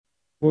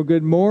Well,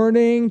 good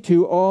morning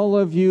to all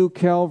of you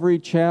Calvary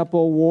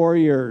Chapel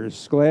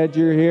warriors. Glad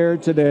you're here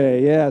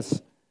today.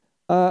 Yes.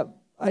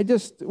 I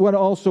just want to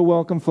also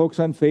welcome folks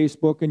on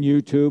Facebook and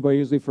YouTube. I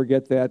usually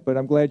forget that, but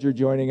I'm glad you're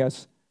joining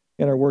us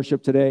in our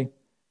worship today.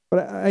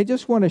 But I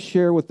just want to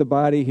share with the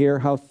body here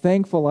how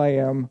thankful I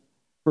am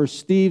for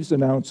Steve's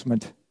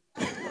announcement.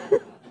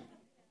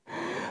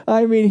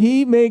 I mean,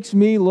 he makes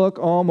me look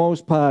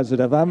almost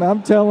positive.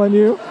 I'm telling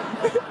you.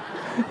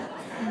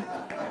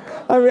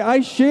 I mean, I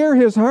share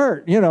his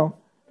heart,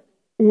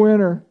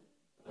 winter,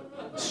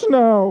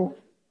 snow,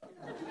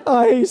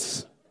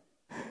 ice.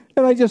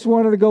 And I just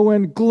wanted to go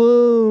in,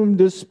 gloom,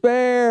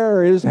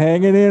 despair is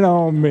hanging in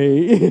on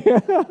me.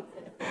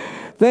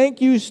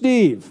 Thank you,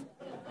 Steve.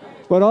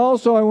 But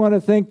also I want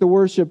to thank the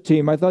worship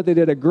team. I thought they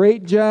did a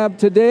great job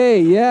today.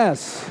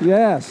 Yes.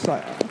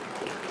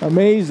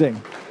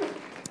 Amazing.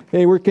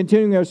 Hey, we're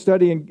continuing our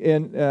study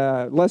in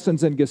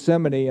lessons in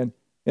Gethsemane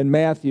in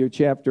Matthew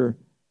chapter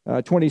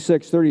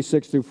 26,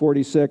 36 through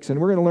 46. And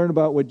we're going to learn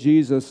about what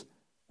Jesus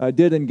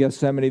did in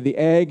Gethsemane, the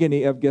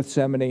agony of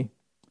Gethsemane.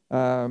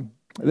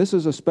 This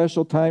is a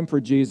special time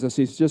for Jesus.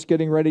 He's just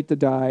getting ready to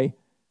die.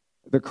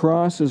 The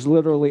cross is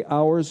literally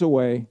hours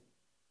away.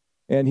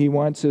 And he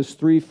wants his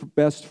three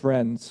best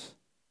friends,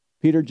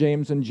 Peter,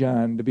 James, and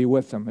John, to be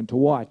with him and to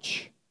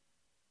watch.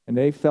 And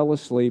they fell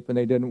asleep and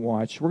they didn't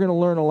watch. We're going to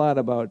learn a lot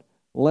about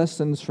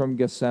lessons from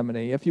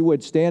Gethsemane. If you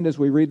would, stand as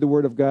we read the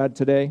Word of God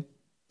today.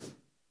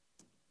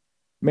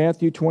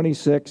 Matthew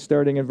 26,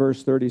 starting in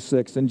verse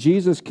 36. And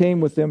Jesus came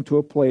with them to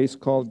a place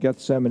called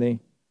Gethsemane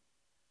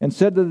and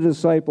said to the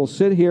disciples,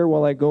 "Sit here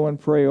while I go and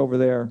pray over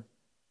there."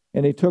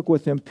 And he took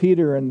with him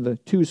Peter and the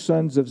two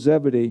sons of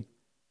Zebedee,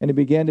 and he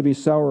began to be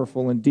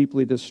sorrowful and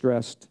deeply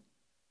distressed.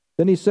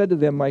 Then he said to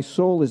them, "My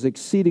soul is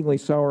exceedingly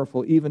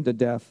sorrowful, even to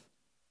death.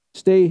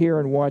 Stay here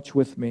and watch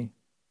with me."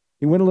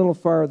 He went a little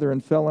farther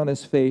and fell on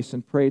his face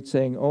and prayed,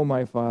 saying, "O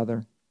my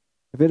Father,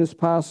 if it is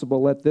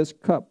possible, let this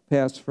cup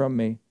pass from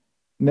me.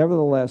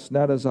 Nevertheless,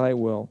 not as I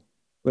will,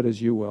 but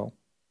as you will."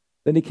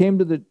 Then he came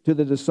to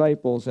the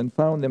disciples and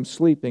found them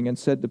sleeping and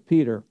said to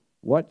Peter,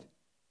 "What?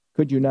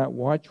 Could you not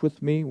watch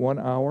with me 1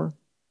 hour?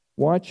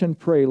 Watch and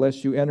pray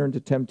lest you enter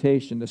into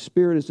temptation. The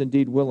spirit is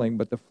indeed willing,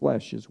 but the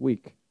flesh is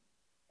weak."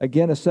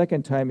 Again, a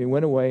second time he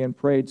went away and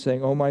prayed,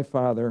 saying, "O my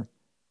Father,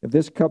 if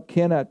this cup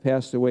cannot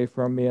pass away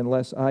from me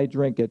unless I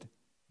drink it,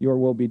 your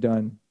will be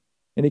done."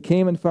 And he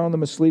came and found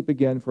them asleep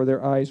again, for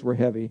their eyes were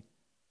heavy.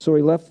 So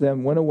he left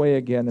them, went away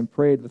again, and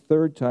prayed the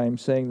third time,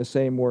 saying the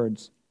same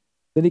words.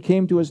 Then he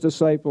came to his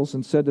disciples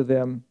and said to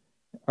them,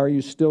 "Are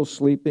you still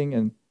sleeping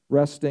and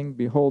resting?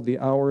 Behold, the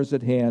hour is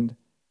at hand,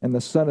 and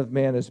the Son of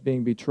Man is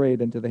being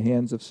betrayed into the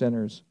hands of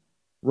sinners.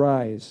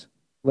 Rise,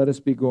 let us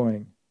be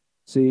going.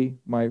 See,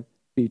 my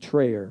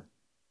betrayer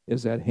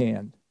is at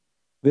hand."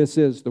 This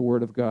is the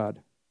word of God.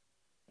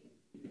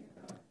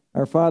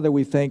 Our Father,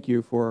 we thank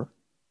you for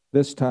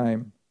this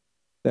time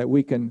that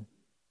we can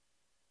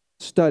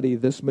study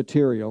this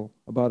material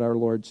about our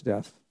Lord's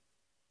death.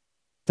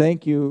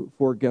 Thank you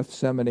for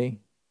Gethsemane,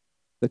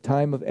 the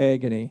time of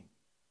agony.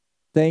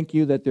 Thank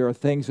you that there are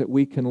things that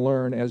we can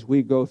learn as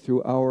we go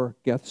through our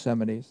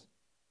Gethsemanes.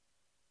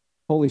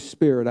 Holy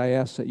Spirit, I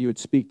ask that you would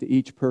speak to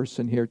each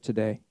person here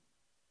today.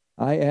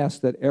 I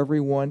ask that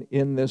everyone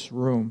in this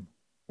room,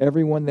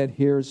 everyone that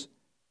hears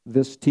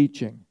this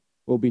teaching,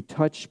 will be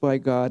touched by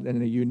God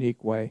in a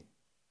unique way.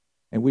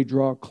 And we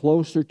draw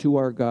closer to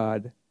our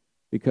God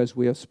because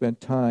we have spent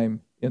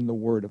time in the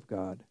Word of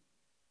God.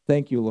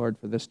 Thank you, Lord,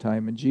 for this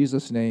time. In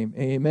Jesus' name,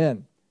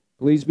 amen.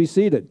 Please be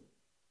seated.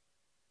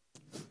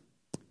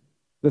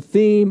 The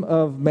theme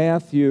of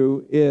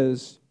Matthew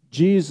is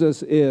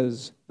Jesus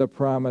is the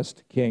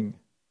promised King.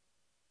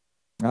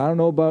 I don't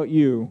know about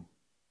you,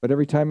 but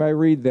every time I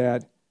read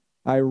that,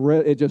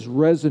 it just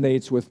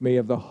resonates with me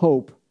of the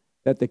hope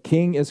that the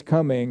King is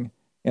coming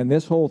and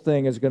this whole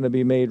thing is going to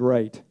be made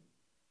right.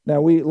 Now,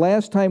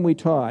 last time we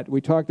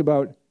talked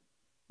about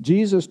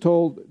Jesus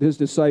told his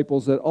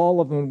disciples that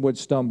all of them would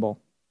stumble.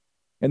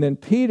 And then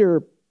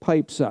Peter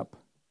pipes up.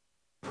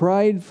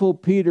 Prideful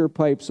Peter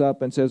pipes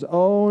up and says,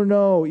 "Oh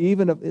no,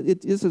 even if,"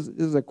 this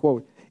is a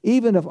quote,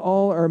 "even if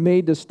all are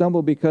made to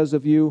stumble because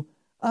of you,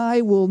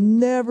 I will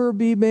never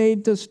be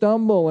made to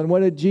stumble." And what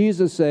did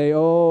Jesus say?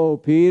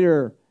 "Oh,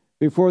 Peter,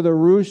 before the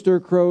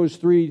rooster crows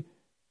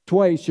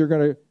twice,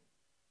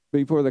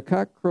 before the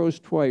cock crows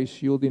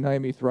twice, you'll deny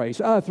me thrice."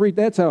 Three,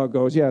 that's how it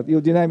goes. Yeah, you'll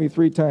deny me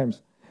 3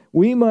 times.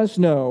 We must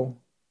know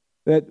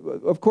that,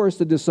 of course,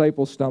 the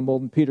disciples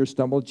stumbled and Peter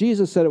stumbled.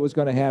 Jesus said it was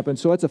going to happen,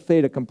 so it's a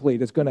fait accompli.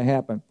 It's going to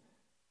happen.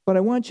 But I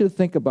want you to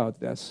think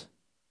about this.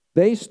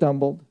 They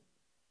stumbled.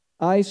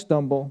 I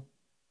stumble.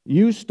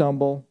 You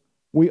stumble.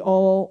 We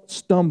all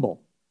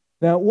stumble.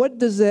 Now, what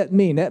does that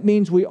mean? That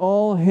means we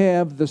all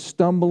have the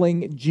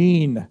stumbling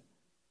gene.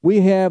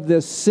 We have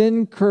this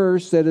sin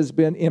curse that has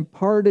been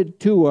imparted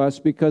to us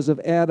because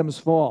of Adam's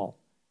fall.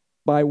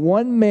 By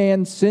one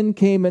man, sin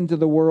came into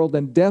the world,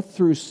 and death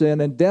through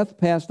sin, and death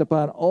passed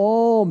upon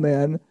all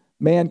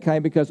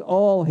mankind, because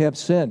all have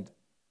sinned.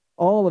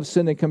 All have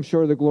sinned and come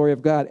short of the glory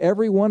of God.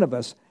 Every one of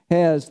us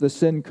has the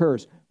sin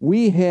curse.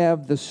 We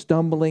have the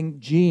stumbling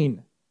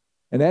gene.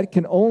 And that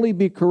can only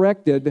be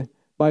corrected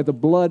by the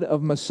blood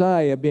of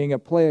Messiah being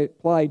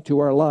applied to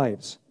our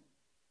lives.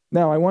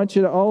 Now, I want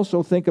you to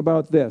also think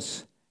about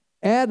this.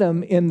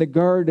 Adam in the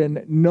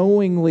garden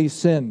knowingly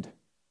sinned.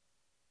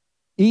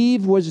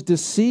 Eve was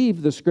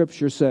deceived, the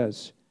scripture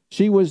says.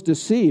 She was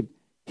deceived.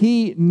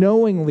 He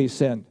knowingly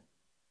sinned.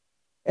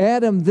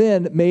 Adam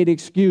then made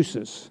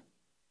excuses.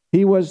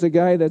 He was the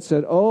guy that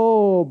said,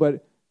 oh,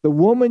 but the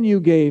woman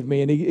you gave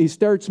me, and he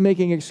starts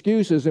making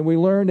excuses, and we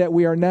learn that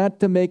we are not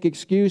to make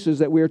excuses,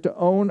 that we are to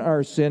own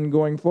our sin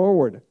going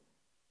forward.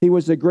 He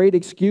was a great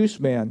excuse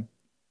man.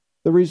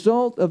 The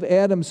result of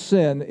Adam's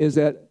sin is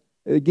that,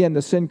 again,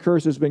 the sin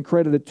curse has been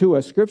credited to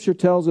us. Scripture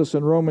tells us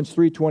in Romans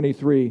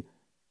 3:23,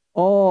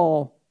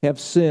 all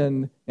have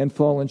sinned and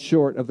fallen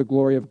short of the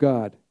glory of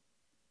God.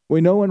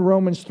 We know in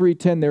Romans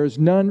 3:10, there is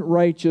none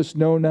righteous,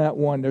 no, not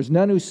one. There's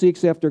none who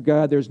seeks after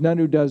God. There's none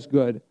who does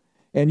good.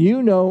 And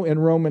you know in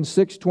Romans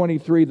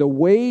 6:23, the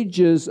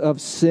wages of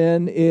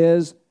sin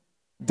is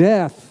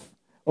death.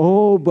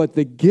 Oh, but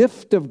the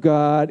gift of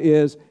God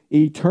is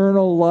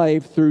eternal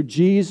life through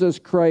Jesus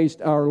Christ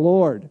our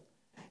Lord.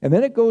 And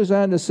then it goes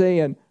on to say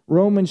in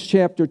Romans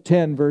chapter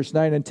 10, verse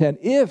 9 and 10,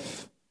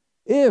 if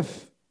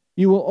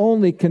you will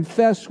only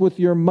confess with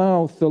your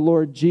mouth the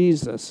Lord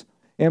Jesus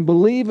and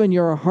believe in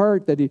your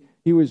heart that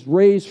he was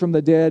raised from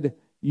the dead,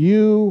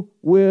 you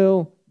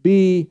will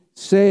be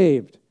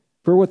saved.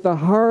 For with the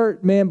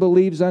heart man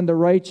believes unto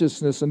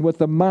righteousness, and with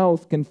the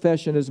mouth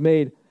confession is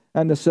made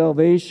unto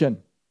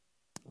salvation.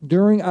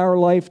 During our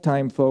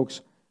lifetime, folks,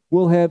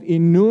 we'll have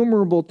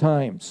innumerable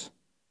times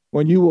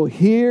when you will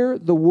hear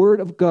the word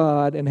of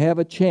God and have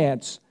a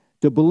chance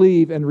to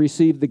believe and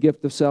receive the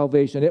gift of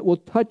salvation. It will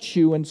touch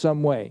you in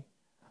some way.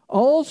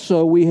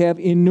 Also, we have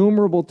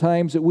innumerable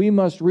times that we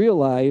must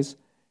realize,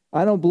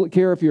 I don't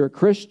care if you're a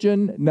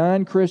Christian,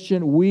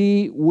 non-Christian,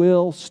 we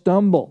will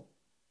stumble.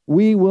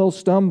 We will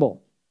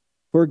stumble.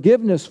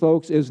 Forgiveness,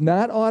 folks, is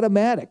not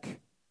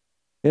automatic.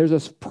 There's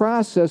a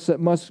process that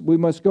we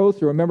must go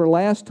through. Remember,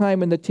 last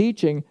time in the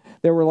teaching,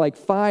 there were like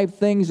 5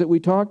 things that we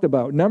talked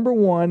about. Number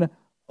 1,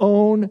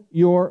 own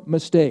your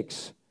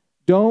mistakes.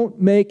 Don't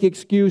make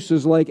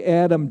excuses like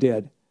Adam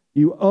did.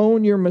 You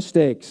own your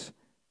mistakes.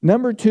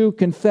 Number 2,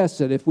 confess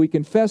it. If we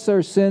confess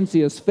our sins,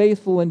 He is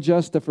faithful and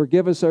just to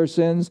forgive us our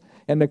sins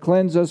and to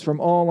cleanse us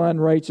from all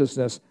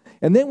unrighteousness.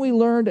 And then we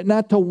learned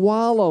not to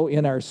wallow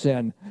in our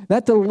sin,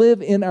 not to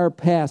live in our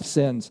past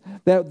sins.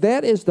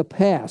 That is the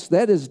past.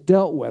 That is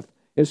dealt with.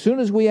 As soon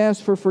as we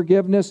ask for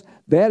forgiveness,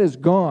 that is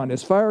gone.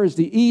 As far as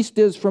the east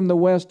is from the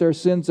west, our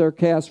sins are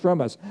cast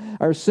from us.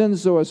 Our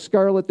sins, though as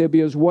scarlet, they'll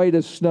be as white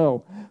as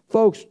snow.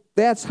 Folks,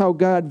 that's how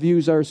God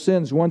views our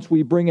sins once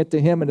we bring it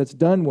to Him and it's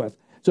done with.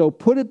 So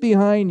put it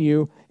behind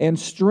you and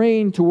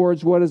strain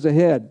towards what is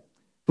ahead.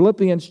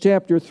 Philippians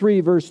chapter 3,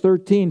 verse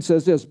 13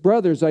 says this,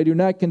 brothers, I do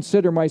not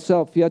consider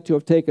myself yet to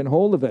have taken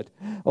hold of it.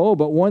 Oh,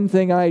 but one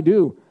thing I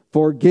do,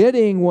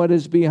 forgetting what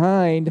is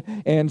behind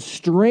and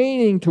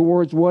straining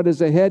towards what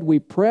is ahead, we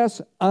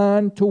press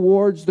on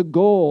towards the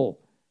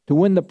goal to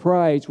win the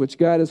prize which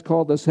God has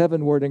called us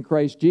heavenward in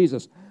Christ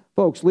Jesus.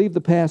 Folks, leave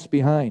the past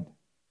behind.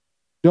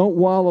 Don't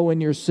wallow in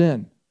your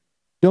sin.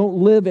 Don't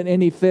live in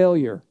any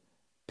failure.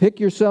 Pick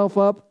yourself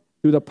up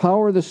through the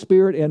power of the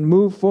Spirit and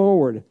move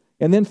forward.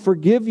 And then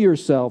forgive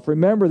yourself.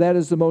 Remember, that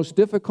is the most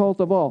difficult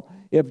of all.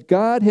 If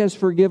God has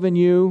forgiven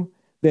you,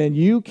 then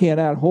you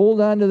cannot hold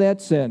on to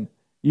that sin.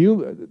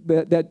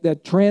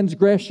 That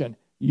transgression.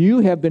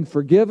 You have been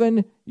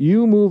forgiven.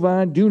 You move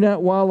on. Do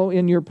not wallow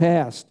in your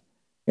past.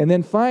 And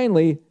then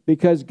finally,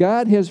 because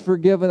God has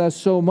forgiven us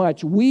so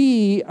much,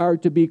 we are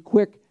to be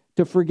quick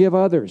to forgive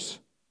others.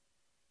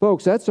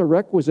 Folks, that's a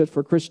requisite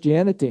for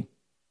Christianity.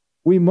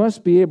 We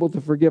must be able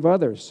to forgive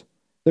others.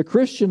 The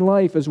Christian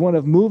life is one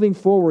of moving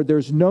forward.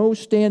 There's no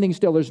standing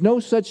still. There's no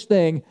such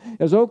thing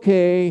as,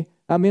 okay,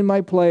 I'm in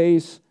my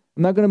place.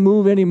 I'm not going to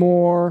move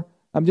anymore.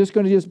 I'm just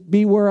going to just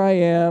be where I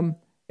am.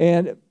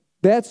 And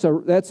that's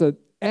an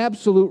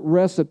absolute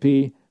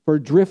recipe for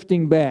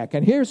drifting back.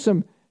 And here's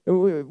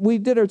we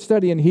did our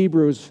study in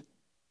Hebrews,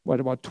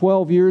 about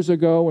 12 years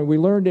ago, and we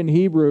learned in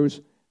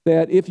Hebrews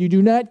that if you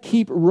do not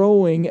keep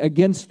rowing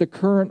against the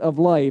current of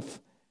life,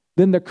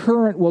 then the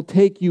current will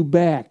take you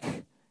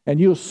back. And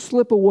you'll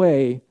slip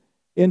away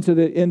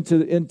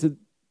into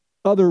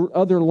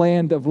other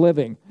land of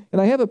living. And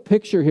I have a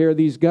picture here of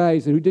these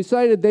guys who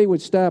decided they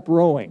would stop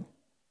rowing.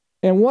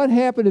 And what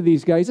happened to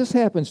these guys? This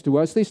happens to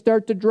us. They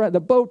start to drown.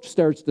 The boat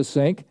starts to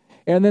sink,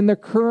 and then the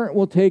current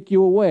will take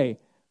you away.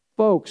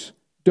 Folks,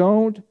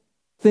 don't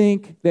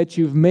think that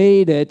you've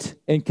made it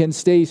and can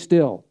stay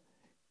still.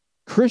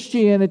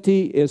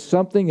 Christianity is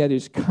something that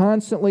is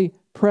constantly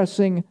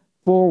pressing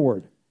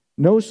forward.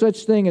 No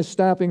such thing as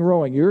stopping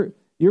rowing.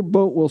 Your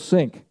boat will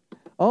sink.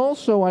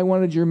 Also, I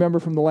wanted you to remember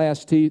from the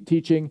last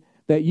teaching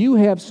that you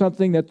have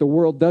something that the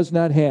world does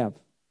not have.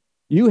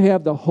 You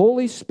have the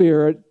Holy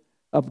Spirit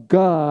of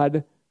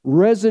God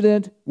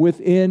resident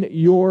within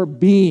your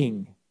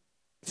being.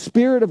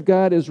 Spirit of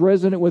God is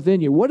resident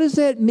within you. What does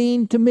that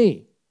mean to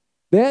me?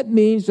 That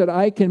means that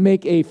I can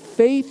make a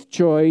faith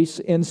choice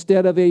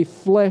instead of a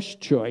flesh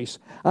choice.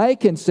 I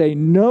can say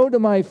no to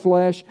my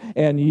flesh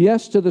and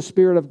yes to the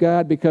Spirit of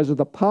God because of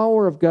the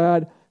power of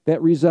God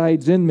that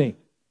resides in me.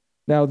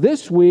 Now,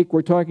 this week,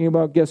 we're talking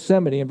about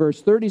Gethsemane. In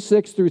verse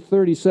 36 through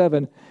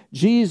 37,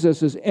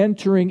 Jesus is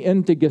entering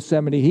into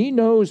Gethsemane. He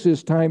knows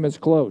his time is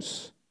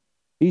close.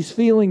 He's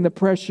feeling the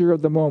pressure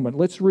of the moment.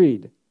 Let's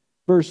read.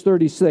 Verse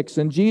 36,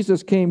 and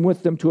Jesus came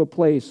with them to a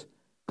place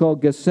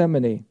called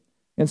Gethsemane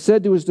and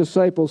said to his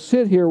disciples,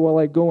 sit here while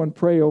I go and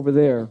pray over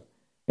there.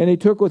 And he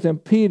took with him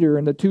Peter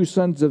and the two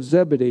sons of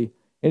Zebedee,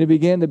 and he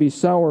began to be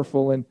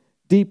sorrowful and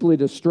deeply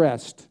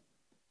distressed.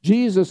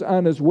 Jesus,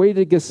 on his way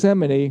to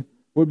Gethsemane,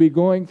 would be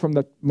going from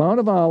the Mount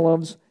of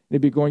Olives, and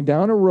he'd be going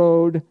down a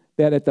road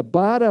that at the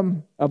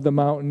bottom of the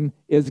mountain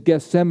is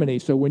Gethsemane.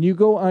 So when you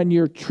go on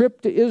your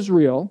trip to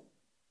Israel,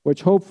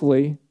 which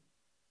hopefully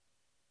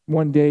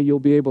one day you'll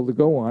be able to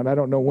go on, I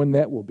don't know when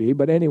that will be,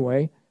 but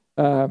anyway,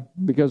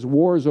 because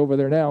war is over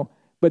there now.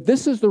 But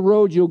this is the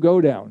road you'll go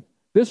down.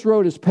 This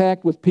road is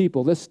packed with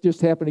people. This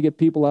just happened to get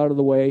people out of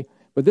the way.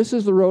 But this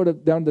is the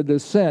road down the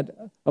descent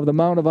of the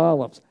Mount of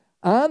Olives.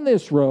 On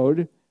this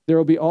road, there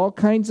will be all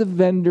kinds of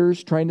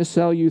vendors trying to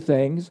sell you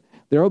things.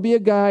 There will be a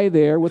guy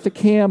there with a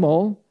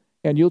camel,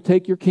 and you'll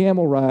take your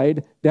camel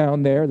ride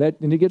down there,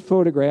 and you get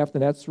photographed,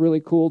 and that's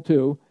really cool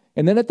too.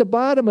 And then at the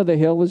bottom of the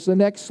hill is the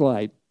next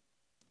slide.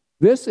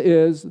 This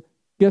is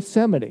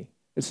Gethsemane.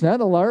 It's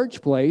not a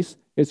large place.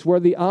 It's where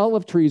the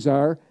olive trees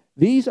are.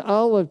 These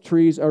olive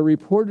trees are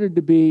reported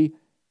to be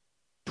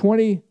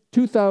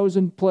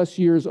 2,000 plus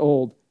years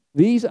old.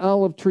 These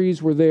olive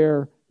trees were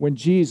there when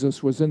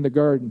Jesus was in the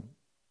garden.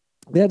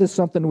 That is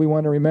something we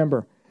want to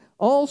remember.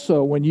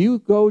 Also, when you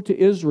go to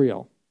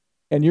Israel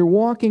and you're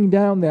walking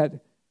down that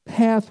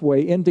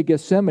pathway into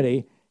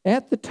Gethsemane,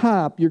 at the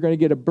top you're going to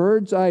get a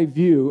bird's eye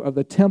view of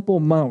the Temple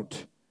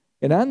Mount.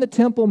 And on the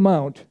Temple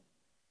Mount,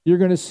 you're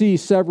going to see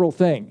several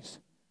things.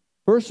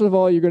 First of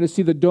all, you're going to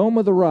see the Dome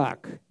of the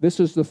Rock. This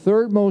is the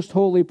third most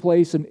holy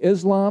place in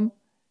Islam,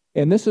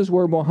 and this is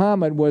where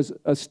Muhammad was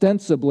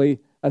ostensibly,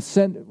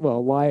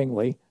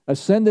 lyingly,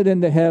 ascended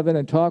into heaven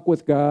and talked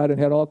with God and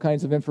had all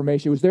kinds of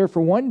information. He was there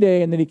for one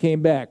day, and then he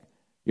came back.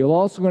 You're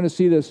also going to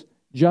see this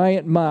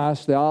giant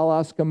mosque, the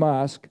Al-Aqsa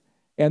Mosque,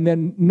 and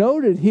then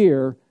noted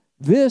here,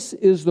 this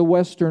is the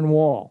Western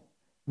Wall.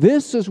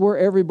 This is where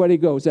everybody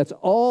goes. That's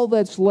all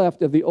that's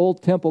left of the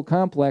old temple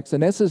complex,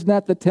 and this is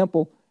not the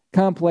temple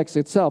complex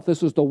itself.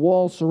 This is the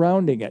wall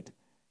surrounding it.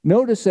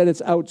 Notice that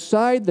it's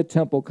outside the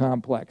temple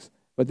complex,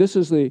 but this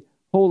is the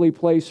holy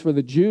place for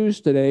the Jews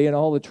today, and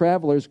all the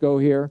travelers go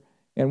here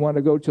and want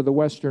to go to the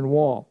Western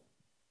Wall.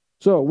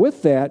 So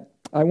with that,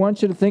 I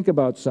want you to think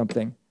about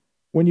something.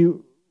 When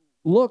you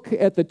look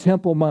at the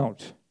Temple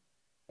Mount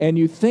and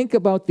you think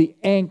about the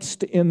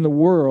angst in the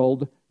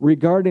world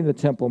regarding the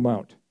Temple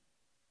Mount,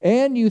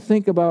 and you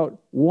think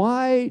about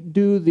why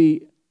do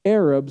the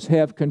Arabs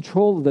have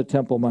control of the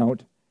Temple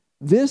Mount,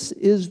 this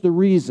is the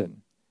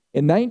reason.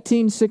 In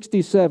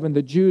 1967,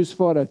 the Jews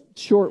fought a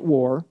short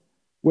war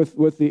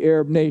with the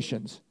Arab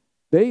nations.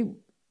 They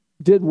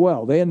did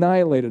well. They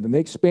annihilated them. They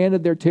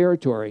expanded their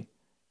territory.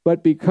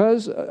 But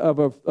because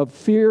of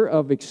fear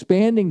of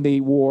expanding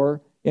the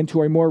war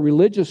into a more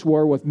religious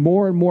war with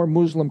more and more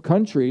Muslim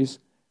countries,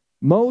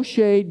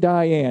 Moshe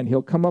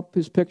Dayan,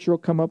 his picture will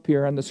come up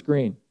here on the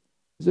screen.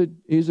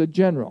 He's a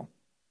general.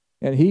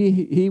 And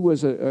he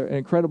was an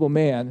incredible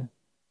man.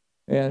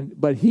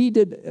 But he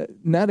did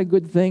not a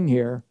good thing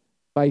here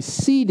by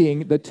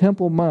ceding the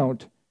Temple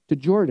Mount to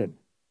Jordan.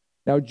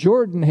 Now,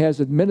 Jordan has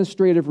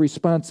administrative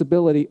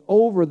responsibility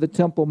over the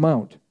Temple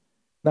Mount.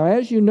 Now,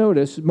 as you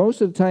notice,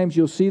 most of the times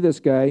you'll see this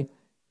guy,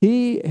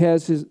 he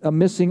has a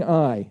missing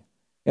eye.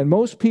 And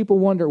most people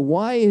wonder,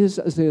 why is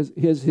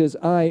his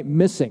eye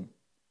missing?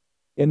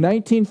 In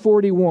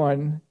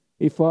 1941,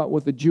 he fought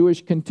with the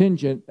Jewish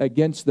contingent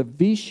against the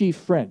Vichy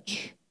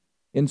French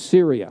in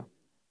Syria.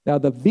 Now,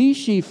 the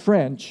Vichy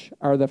French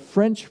are the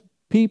French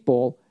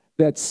people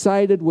that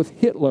sided with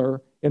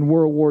Hitler in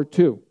World War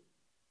II.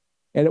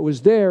 And it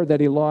was there that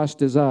he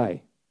lost his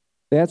eye.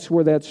 That's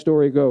where that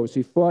story goes.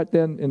 He fought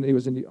then, and he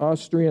was in the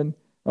Australian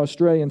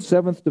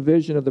 7th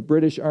Division of the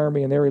British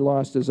Army, and there he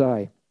lost his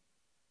eye.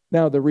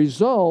 Now, the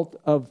result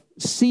of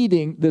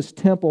ceding this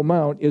Temple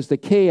Mount is the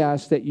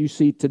chaos that you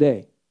see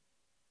today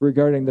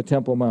regarding the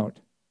Temple Mount.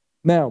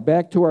 Now,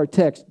 back to our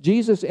text.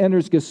 Jesus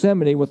enters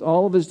Gethsemane with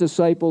all of his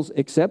disciples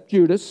except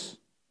Judas,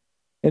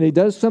 and he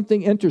does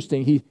something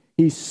interesting.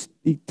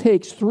 He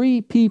takes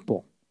three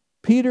people,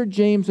 Peter,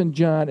 James, and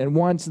John, and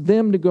wants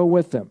them to go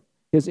with him,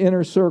 his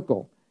inner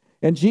circle.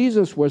 And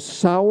Jesus was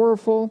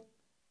sorrowful.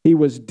 He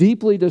was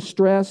deeply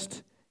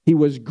distressed. He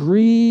was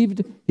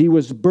grieved. He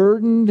was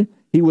burdened.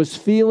 He was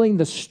feeling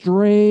the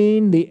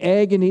strain, the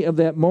agony of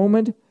that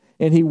moment,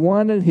 and he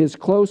wanted his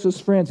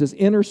closest friends, his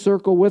inner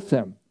circle with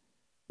him.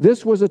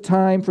 This was a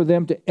time for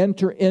them to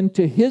enter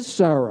into his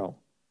sorrow.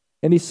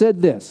 And he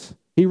said this.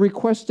 He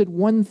requested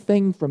one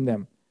thing from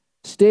them.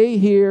 Stay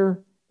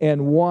here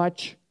and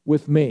watch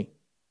with me.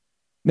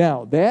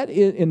 Now, that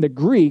in the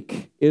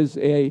Greek is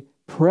a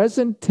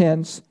present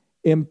tense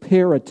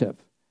imperative.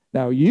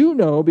 Now, you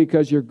know,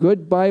 because you're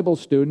good Bible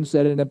students,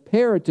 that an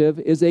imperative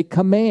is a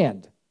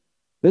command.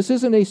 This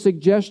isn't a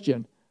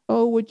suggestion.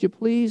 Oh, would you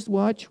please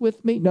watch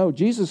with me? No,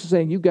 Jesus is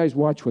saying, you guys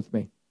watch with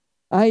me.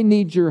 I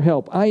need your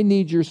help. I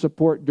need your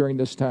support during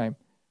this time.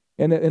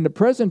 And in the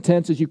present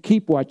tense is you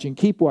keep watching,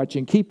 keep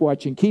watching, keep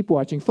watching, keep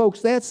watching.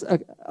 Folks, that's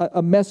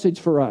a message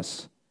for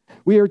us.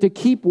 We are to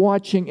keep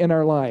watching in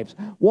our lives.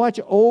 Watch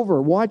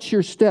over, watch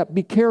your step.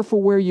 Be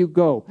careful where you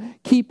go.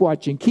 Keep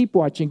watching, keep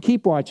watching,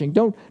 keep watching.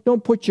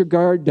 Don't put your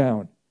guard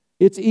down.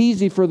 It's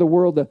easy for the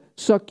world to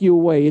suck you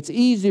away. It's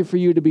easy for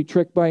you to be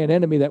tricked by an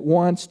enemy that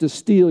wants to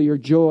steal your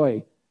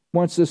joy,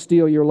 wants to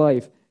steal your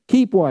life.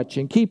 Keep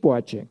watching, keep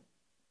watching.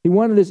 He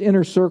wanted his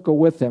inner circle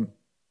with him.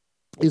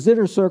 His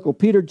inner circle,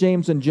 Peter,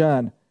 James, and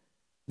John,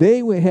 they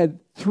had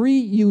 3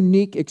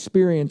 unique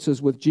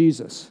experiences with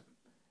Jesus.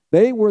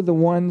 They were the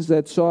ones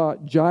that saw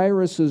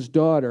Jairus'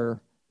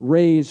 daughter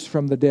raised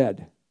from the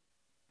dead.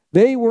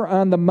 They were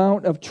on the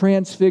Mount of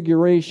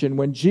Transfiguration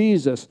when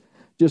Jesus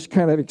just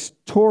kind of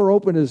tore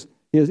open his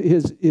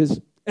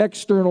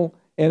external,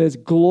 and his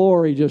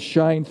glory just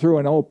shined through.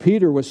 And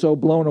Peter was so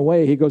blown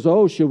away. He goes,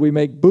 should we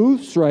make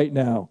booths right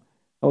now?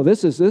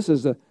 This is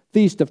the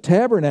Feast of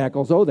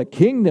Tabernacles. The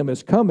kingdom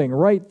is coming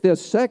right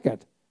this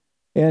second.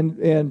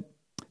 And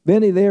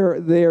then they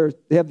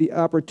have the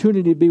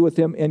opportunity to be with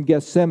him in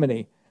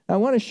Gethsemane. I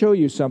want to show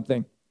you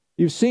something.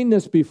 You've seen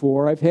this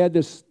before. I've had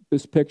this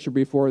picture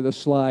before, the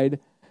slide.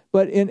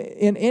 But in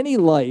any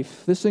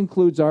life, this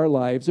includes our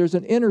lives, there's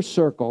an inner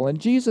circle. And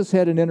Jesus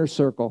had an inner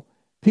circle.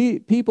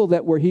 People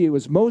that he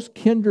was most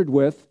kindred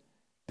with,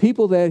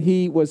 people that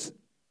he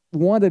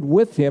wanted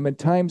with him in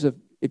times of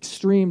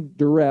extreme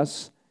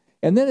duress.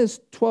 And then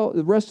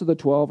the rest of the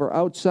 12 are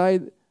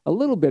outside, a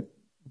little bit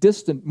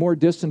distant, more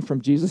distant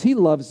from Jesus. He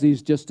loves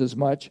these just as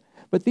much.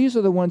 But these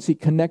are the ones he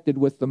connected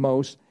with the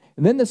most.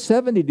 And then the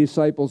 70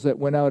 disciples that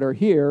went out are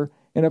here,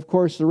 and of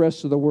course the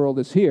rest of the world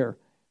is here.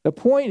 The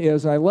point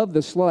is, and I love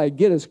this slide,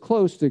 get as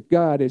close to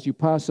God as you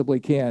possibly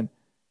can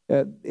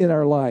in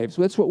our lives.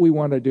 That's what we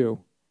want to do.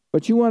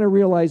 But you want to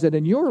realize that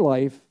in your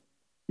life,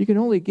 you can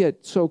only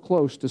get so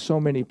close to so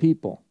many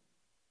people.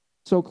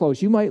 So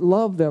close. You might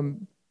love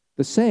them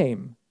the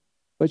same,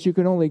 but you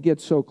can only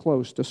get so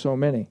close to so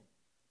many.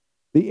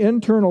 The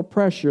internal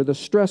pressure, the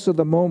stress of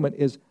the moment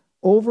is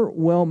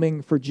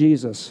overwhelming for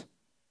Jesus.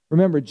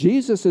 Remember,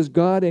 Jesus is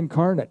God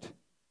incarnate,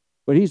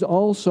 but he's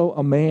also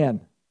a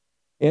man.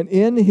 And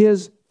in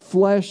his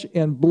flesh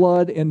and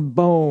blood and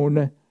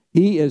bone,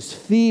 he is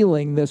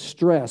feeling this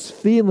stress,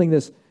 feeling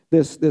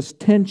this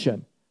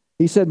tension.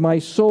 He said, my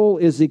soul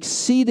is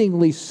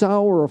exceedingly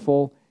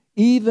sorrowful,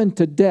 even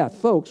to death.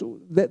 Folks,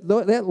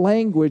 that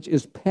language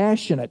is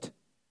passionate.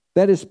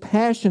 That is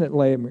passionate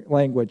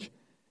language.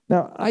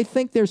 Now, I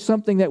think there's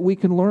something that we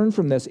can learn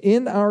from this.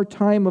 In our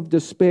time of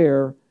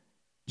despair,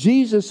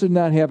 Jesus did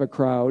not have a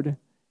crowd.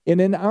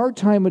 And in our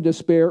time of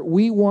despair,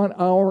 we want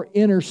our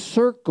inner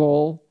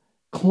circle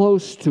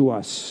close to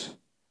us.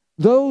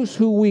 Those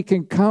who we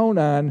can count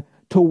on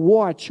to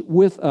watch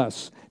with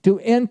us, to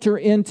enter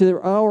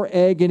into our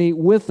agony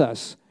with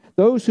us.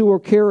 Those who will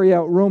carry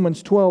out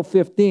Romans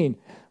 12:15.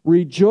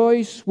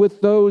 Rejoice with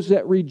those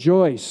that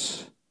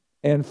rejoice.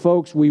 And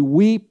folks, we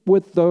weep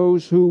with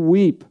those who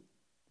weep.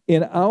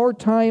 In our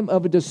time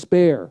of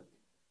despair,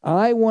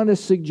 I want to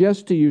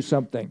suggest to you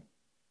something.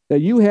 That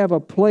you have a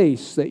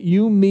place that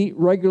you meet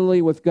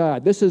regularly with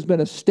God. This has been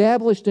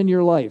established in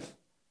your life.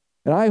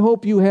 And I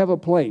hope you have a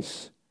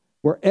place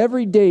where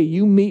every day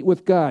you meet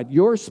with God,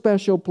 your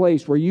special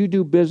place where you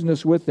do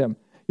business with him.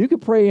 You can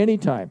pray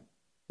anytime.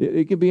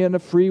 It can be in a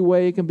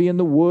freeway, it can be in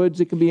the woods,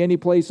 it can be any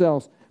place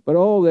else. But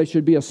there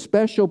should be a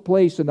special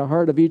place in the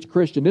heart of each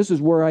Christian. This is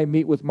where I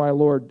meet with my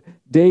Lord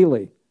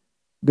daily.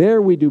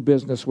 There we do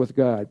business with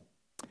God.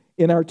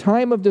 In our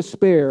time of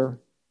despair,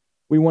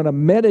 we want to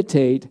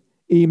meditate,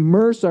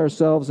 immerse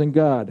ourselves in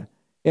God.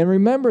 And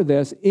remember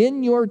this,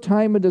 in your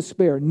time of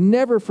despair,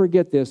 never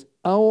forget this,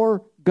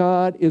 our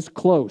God is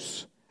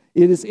close.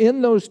 It is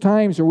in those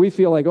times where we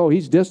feel like,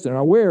 he's distant.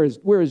 Now, where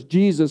is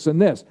Jesus in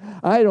this?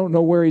 I don't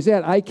know where he's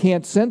at. I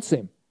can't sense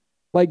him.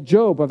 Like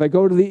Job, if I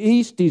go to the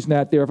east, he's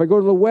not there. If I go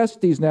to the west,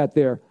 he's not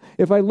there.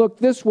 If I look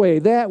this way,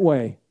 that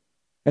way.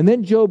 And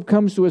then Job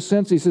comes to a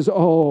sense, he says,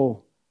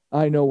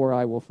 I know where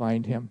I will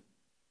find him.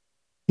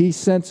 He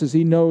senses,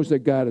 he knows that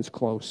God is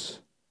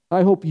close.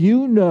 I hope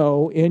you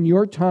know in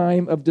your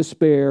time of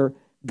despair,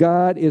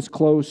 God is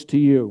close to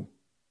you.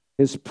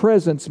 His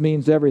presence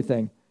means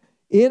everything.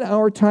 In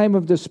our time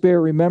of despair,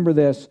 remember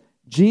this,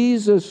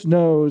 Jesus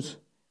knows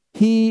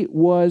he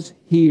was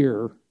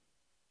here.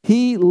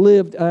 He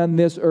lived on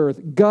this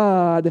earth.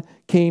 God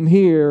came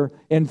here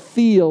and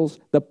feels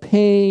the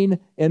pain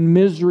and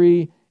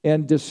misery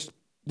and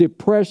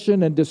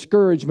depression and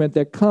discouragement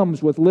that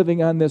comes with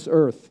living on this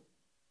earth.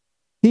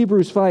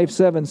 Hebrews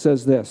 5:7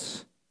 says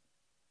this,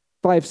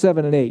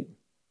 5:7 and 8.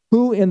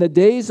 Who in the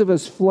days of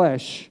his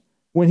flesh,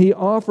 when he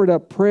offered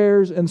up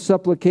prayers and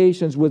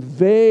supplications with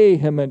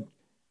vehement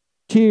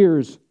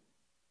tears,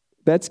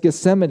 that's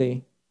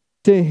Gethsemane,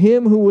 to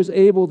him who was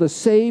able to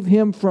save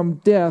him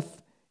from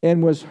death,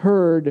 and was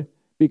heard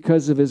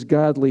because of his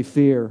godly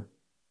fear.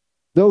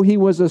 Though he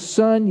was a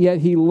son, yet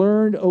he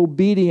learned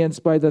obedience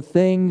by the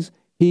things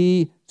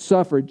he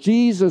suffered.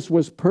 Jesus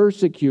was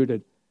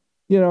persecuted.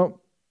 You know,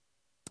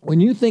 when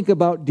you think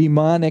about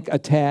demonic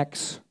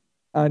attacks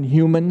on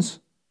humans,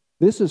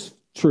 this is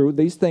true.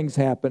 These things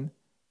happen.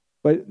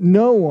 But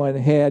no one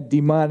had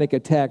demonic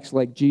attacks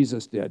like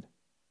Jesus did.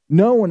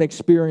 No one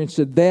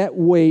experienced that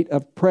weight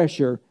of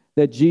pressure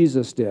that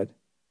Jesus did.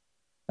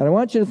 And I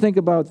want you to think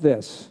about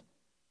this.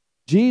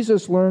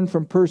 Jesus learned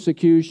from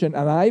persecution,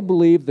 and I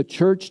believe the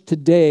church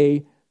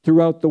today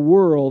throughout the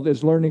world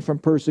is learning from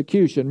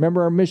persecution.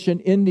 Remember our Mission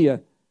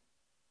India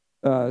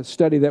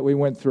study that we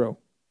went through?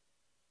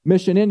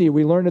 Mission India,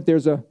 we learned that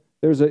there's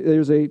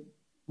a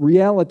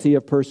reality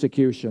of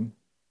persecution.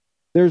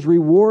 There's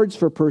rewards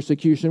for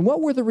persecution.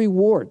 What were the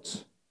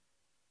rewards?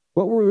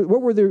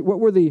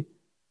 The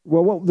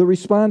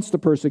response to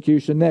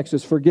persecution next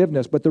is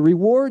forgiveness, but the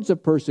rewards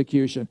of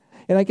persecution.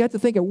 And I got to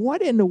thinking,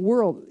 what in the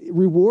world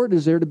reward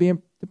is there to be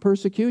in the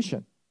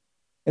persecution?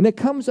 And it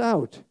comes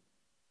out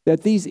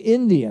that these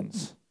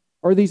Indians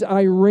or these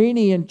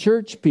Iranian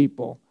church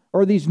people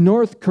or these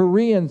North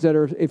Koreans that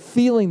are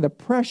feeling the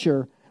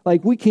pressure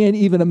like we can't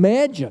even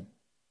imagine.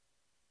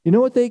 You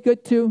know what they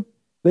get to?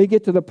 They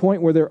get to the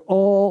point where they're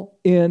all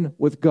in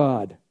with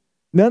God.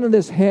 None of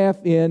this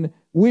half in,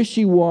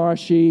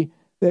 wishy-washy,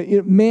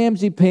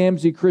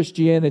 mamsy-pamsy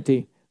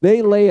Christianity.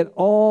 They lay it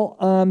all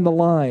on the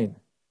line.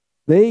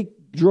 They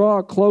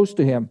draw close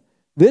to him.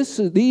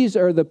 These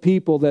are the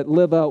people that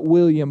live out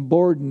William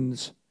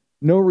Borden's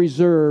no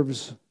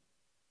reserves,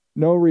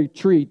 no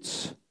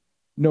retreats,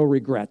 no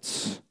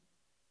regrets.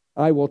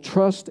 I will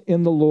trust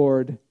in the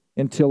Lord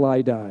until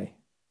I die.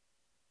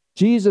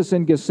 Jesus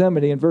in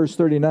Gethsemane in verse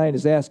 39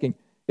 is asking,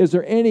 is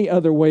there any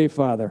other way,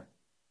 Father?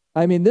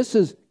 I mean, this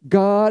is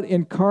God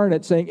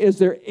incarnate saying, is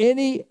there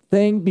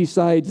anything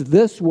besides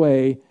this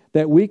way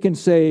that we can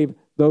save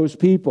those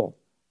people?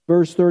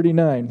 Verse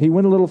 39, he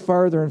went a little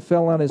farther and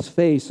fell on his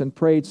face and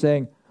prayed,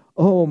 saying,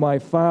 oh, my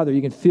Father,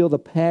 you can feel the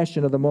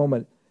passion of the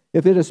moment.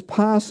 If it is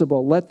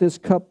possible, let this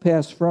cup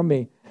pass from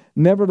me.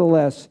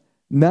 Nevertheless,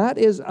 not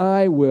as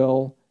I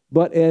will,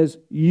 but as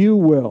you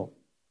will.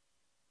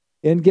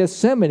 In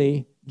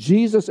Gethsemane,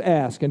 Jesus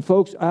asked, and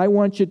folks, I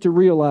want you to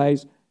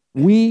realize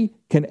we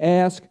can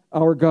ask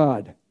our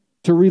God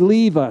to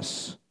relieve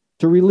us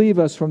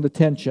from the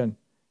tension.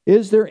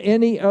 Is there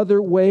any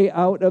other way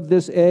out of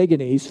this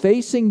agony? He's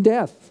facing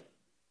death.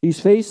 He's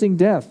facing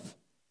death.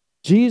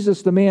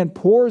 Jesus, the man,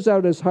 pours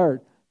out his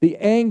heart. The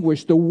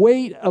anguish, the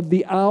weight of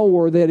the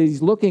hour that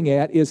he's looking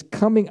at is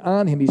coming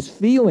on him. He's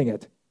feeling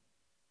it.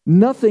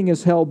 Nothing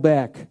is held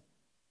back.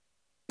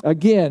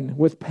 Again,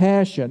 with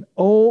passion,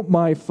 oh,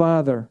 my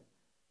Father,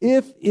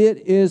 if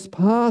it is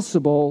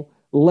possible,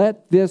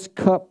 let this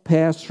cup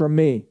pass from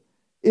me.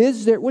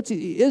 Is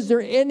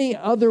there any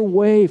other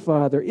way,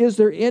 Father? Is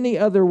there any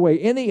other way,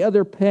 any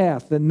other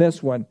path than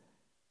this one?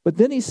 But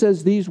then he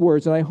says these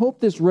words, and I hope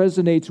this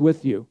resonates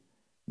with you.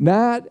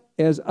 Not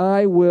as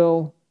I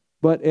will,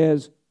 but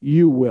as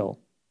you will.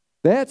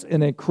 That's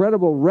an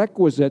incredible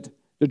requisite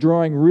to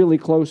drawing really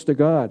close to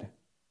God.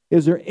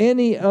 Is there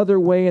any other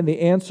way? And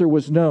the answer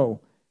was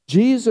no.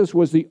 Jesus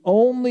was the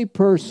only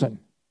person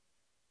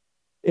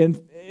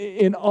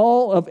in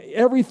all of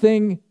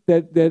everything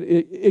that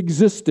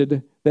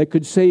existed that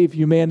could save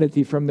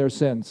humanity from their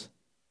sins.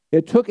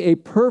 It took a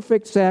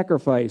perfect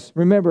sacrifice.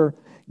 Remember,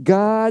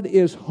 God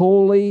is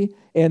holy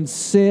and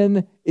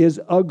sin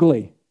is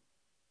ugly.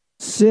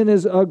 Sin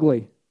is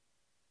ugly.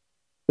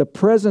 The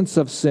presence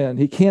of sin,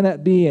 he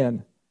cannot be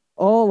in.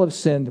 All of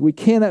sin, we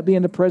cannot be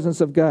in the presence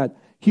of God.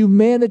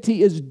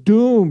 Humanity is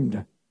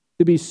doomed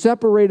to be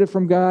separated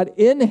from God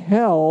in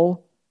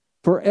hell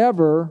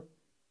forever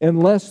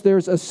unless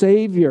there's a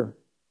Savior.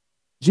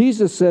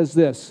 Jesus says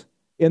this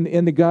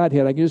in the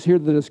Godhead. I can just hear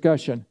the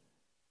discussion.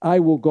 I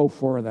will go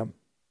for them.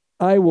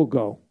 I will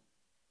go.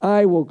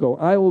 I will go.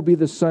 I will be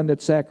the son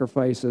that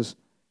sacrifices.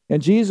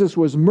 And Jesus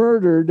was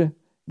murdered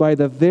by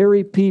the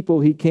very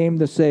people he came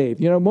to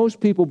save. You know, most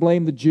people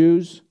blame the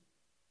Jews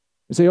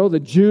and say, oh, the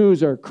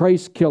Jews are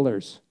Christ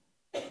killers.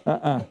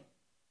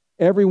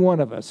 Every one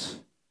of us,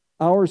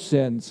 our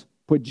sins,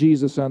 put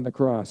Jesus on the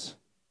cross.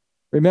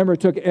 Remember,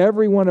 it took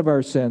every one of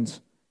our sins.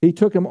 He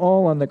took them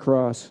all on the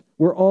cross.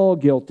 We're all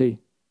guilty.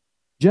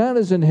 John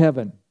is in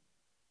heaven.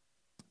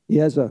 He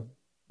has a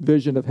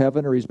vision of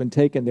heaven, or he's been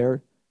taken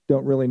there.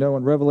 Don't really know.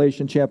 In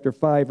Revelation chapter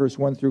 5, verse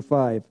 1 through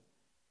 5,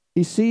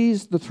 he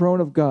sees the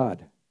throne of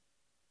God,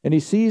 and he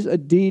sees a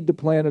deed to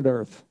planet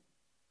Earth.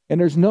 And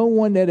there's no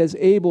one that is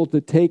able to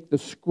take the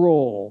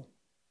scroll,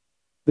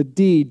 the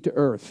deed to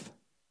earth.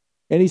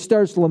 And he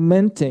starts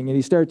lamenting, and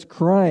he starts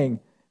crying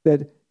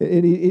that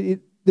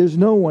there's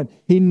no one.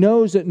 He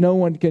knows that no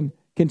one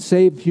can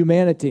save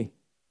humanity.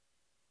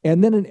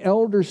 And then an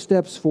elder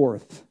steps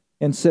forth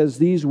and says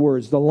these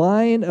words, the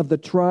Lion of the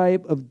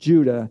tribe of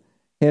Judah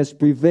has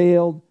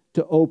prevailed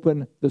to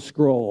open the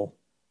scroll.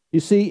 You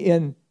see,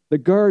 in the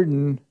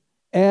garden,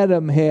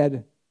 Adam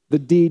had the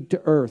deed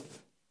to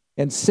earth,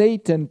 and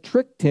Satan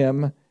tricked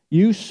him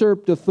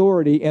usurped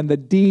authority, and the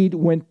deed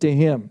went to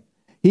him.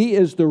 He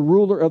is the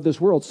ruler of this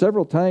world.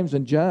 Several times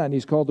in John,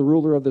 he's called the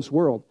ruler of this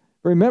world.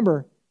 But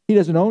remember, he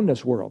doesn't own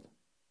this world.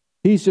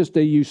 He's just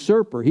a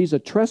usurper. He's a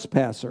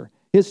trespasser.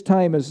 His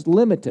time is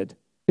limited.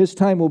 His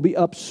time will be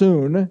up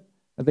soon.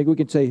 I think we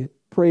can say,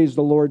 praise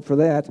the Lord for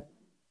that.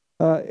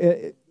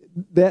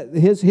 That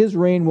his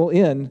reign will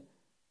end.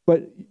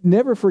 But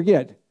never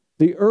forget,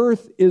 the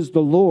earth is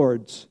the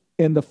Lord's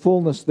and the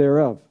fullness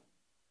thereof.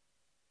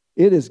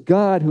 It is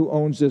God who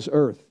owns this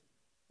earth.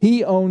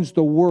 He owns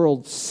the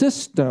world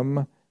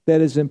system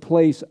that is in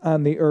place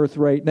on the earth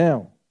right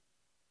now.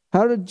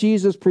 How did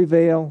Jesus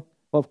prevail?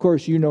 Well, of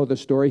course, you know the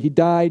story. He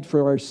died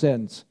for our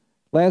sins.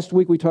 Last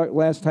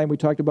time we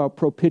talked about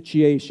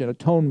propitiation,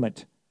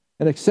 atonement,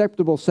 an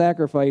acceptable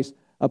sacrifice,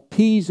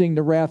 appeasing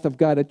the wrath of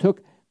God. It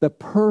took the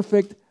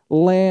perfect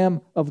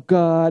Lamb of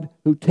God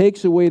who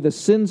takes away the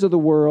sins of the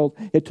world.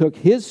 It took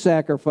his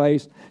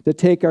sacrifice to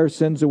take our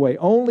sins away.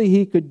 Only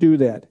he could do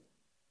that.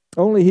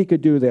 Only he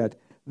could do that.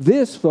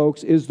 This,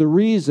 folks, is the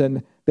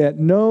reason that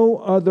no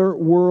other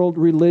world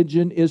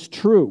religion is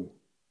true.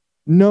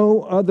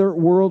 No other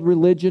world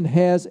religion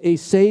has a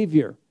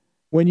Savior.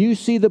 When you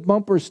see the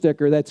bumper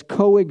sticker that's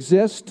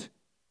coexist,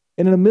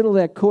 and in the middle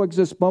of that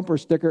coexist bumper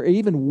sticker are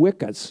even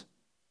Wiccas,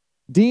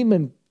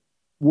 demon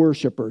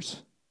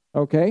worshipers,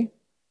 okay?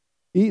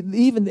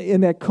 Even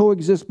in that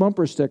coexist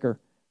bumper sticker,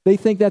 they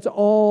think that's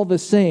all the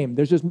same.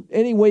 There's just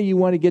any way you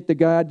want to get to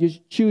God, you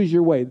choose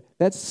your way.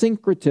 That's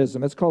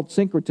syncretism. It's called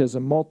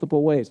syncretism,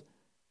 multiple ways.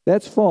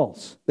 That's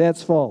false.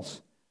 That's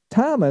false.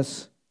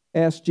 Thomas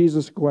asked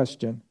Jesus a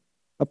question,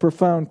 a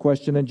profound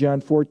question in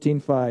John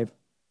 14:5. And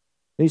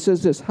he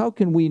says this, how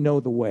can we know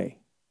the way?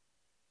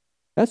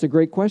 That's a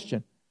great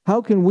question.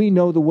 How can we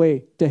know the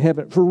way to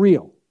heaven for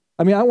real?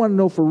 I mean, I want to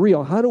know for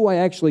real, how do I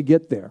actually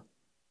get there?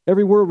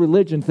 Every world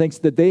religion thinks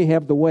that they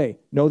have the way.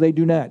 No, they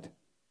do not.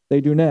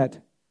 They do not.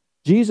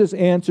 Jesus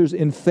answers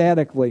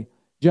emphatically,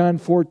 John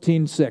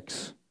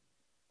 14:6.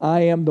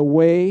 I am the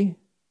way,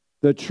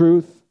 the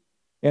truth,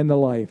 and the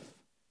life.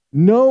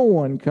 No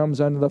one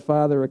comes unto the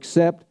Father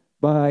except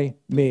by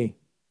me.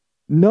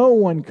 No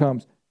one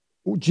comes.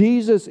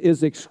 Jesus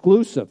is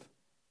exclusive.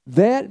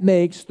 That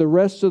makes the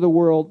rest of the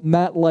world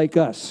not like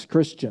us,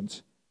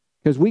 Christians.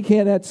 Because we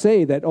cannot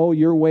say that, oh,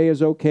 your way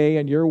is okay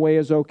and your way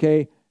is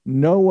okay.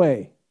 No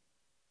way.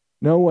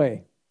 No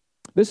way.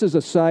 This is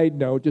a side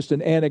note, just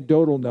an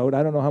anecdotal note.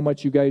 I don't know how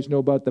much you guys know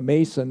about the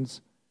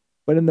Masons,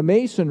 but in the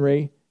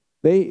Masonry,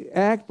 they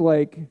act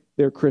like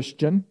they're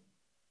Christian,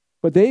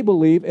 but they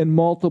believe in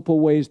multiple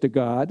ways to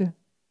God.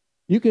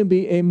 You can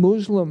be a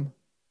Muslim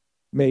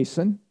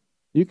Mason.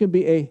 You can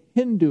be a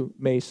Hindu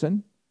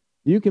Mason.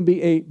 You can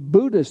be a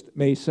Buddhist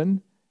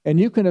Mason, and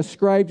you can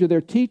ascribe to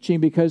their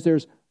teaching because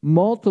there's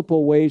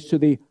multiple ways to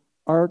the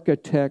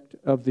architect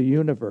of the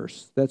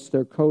universe. That's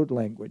their code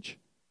language.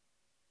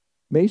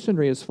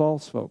 Masonry is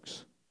false,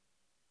 folks.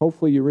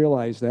 Hopefully you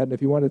realize that. And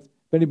if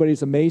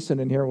anybody's a Mason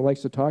in here and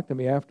likes to talk to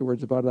me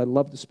afterwards about it, I'd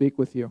love to speak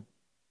with you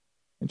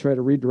and try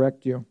to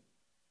redirect you.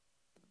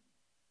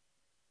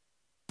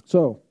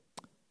 So,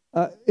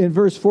 in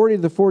verse 40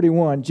 to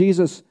 41,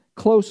 Jesus'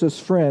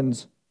 closest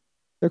friends,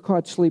 they're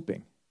caught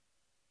sleeping.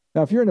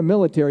 Now, if you're in the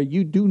military,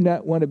 you do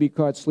not want to be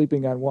caught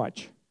sleeping on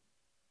watch.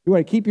 You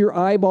want to keep your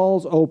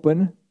eyeballs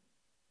open.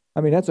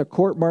 I mean, that's a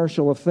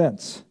court-martial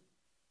offense.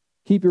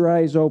 Keep your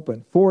eyes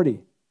open.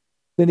 40.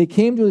 Then he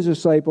came to his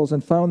disciples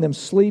and found them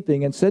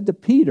sleeping and said to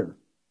Peter,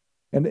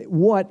 and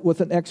what with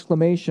an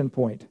exclamation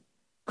point,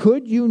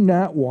 could you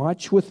not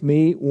watch with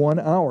me 1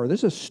 hour?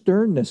 There's a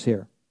sternness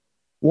here.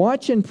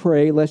 Watch and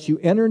pray lest you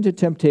enter into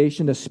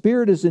temptation. The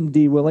spirit is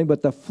indeed willing,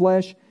 but the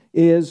flesh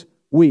is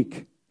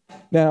weak.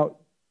 Now,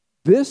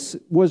 this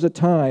was a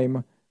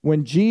time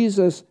when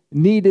Jesus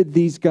needed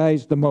these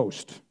guys the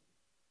most.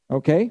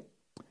 Okay?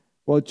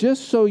 Well,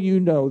 just so you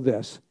know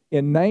this,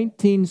 in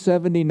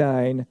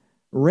 1979,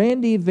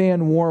 Randy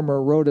Van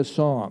Warmer wrote a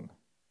song,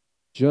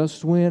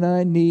 Just When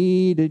I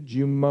Needed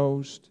You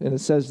Most. And it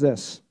says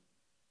this,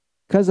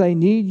 'Cause I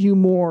need you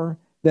more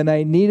than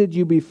I needed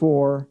you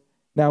before.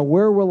 Now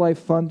where will I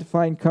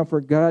find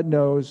comfort? God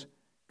knows,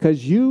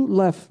 'cause you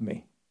left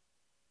me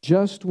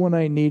just when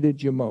I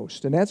needed you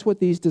most. And that's what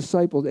these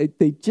disciples,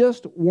 they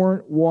just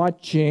weren't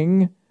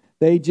watching.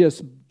 They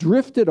just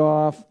drifted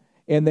off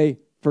and they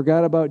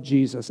forgot about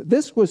Jesus.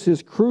 This was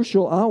his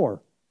crucial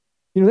hour.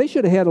 You know, they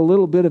should have had a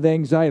little bit of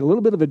anxiety, a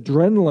little bit of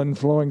adrenaline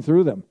flowing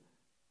through them.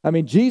 I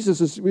mean, he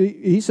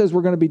says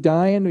we're going to be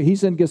dying.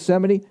 He's in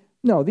Gethsemane.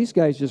 No, these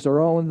guys just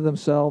are all into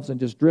themselves and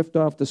just drift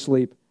off to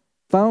sleep.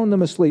 Found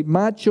them asleep.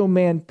 Macho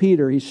man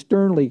Peter, he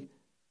sternly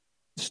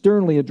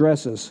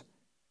addresses,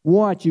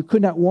 watch, you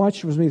could not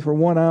watch with me for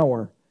 1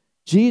 hour.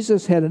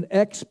 Jesus had an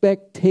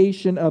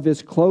expectation of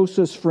his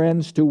closest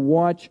friends to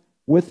watch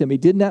with him. He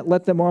did not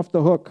let them off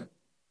the hook.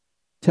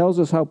 Tells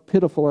us how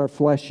pitiful our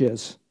flesh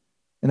is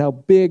and how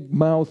big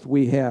mouth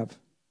we have.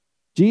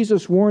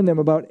 Jesus warned them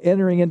about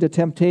entering into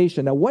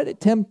temptation. Now, what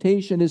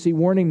temptation is he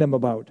warning them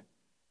about?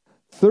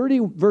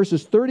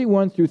 Verses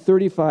 31 through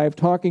 35,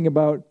 talking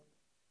about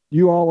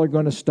you all are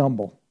going to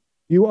stumble.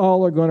 you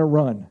all are going to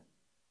run.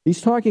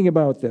 He's talking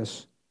about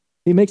this.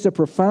 He makes a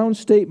profound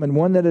statement,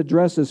 one that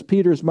addresses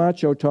Peter's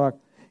macho talk.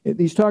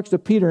 He talks to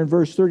Peter in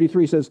verse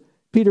 33.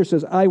 Peter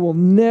says, I will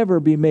never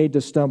be made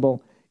to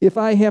stumble. If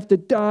I have to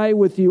die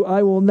with you,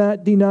 I will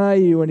not deny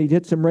you. And he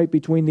hits him right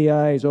between the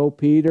eyes. Oh,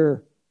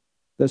 Peter,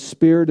 the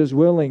spirit is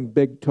willing,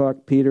 big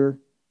talk, Peter,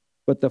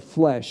 but the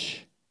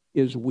flesh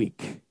is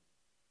weak.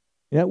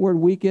 You know that word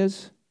weak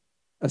is?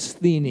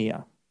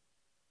 Asthenia.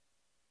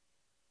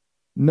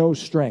 No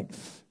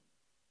strength.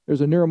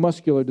 There's a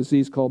neuromuscular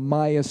disease called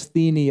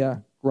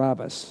myasthenia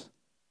gravis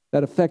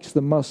that affects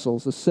the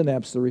muscles, the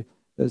synapse.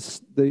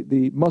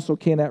 The muscle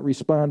cannot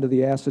respond to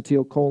the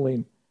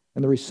acetylcholine,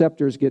 and the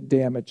receptors get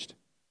damaged,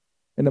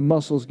 and the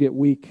muscles get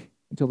weak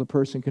until the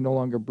person can no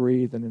longer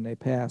breathe, and then they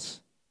pass.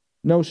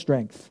 No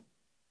strength.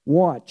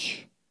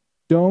 Watch.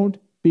 Don't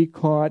be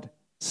caught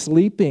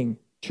sleeping,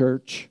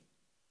 church.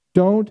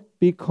 Don't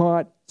be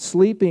caught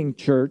sleeping,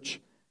 church.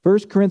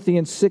 1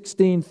 Corinthians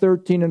 16,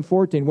 13, and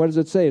 14. What does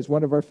it say? It's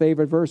one of our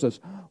favorite verses.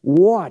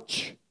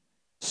 Watch.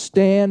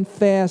 Stand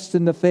fast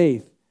in the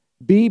faith.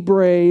 Be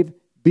brave.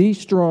 Be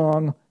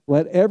strong.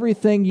 Let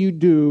everything you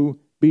do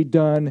be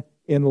done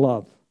in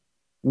love.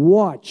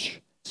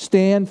 Watch.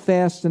 Stand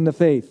fast in the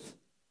faith.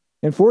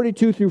 In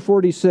 42 through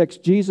 46,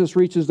 Jesus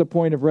reaches the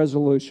point of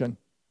resolution.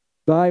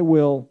 Thy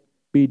will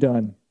be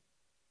done.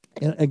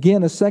 And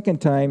again, a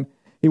second time,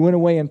 he went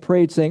away and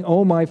prayed, saying,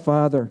 O my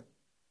Father,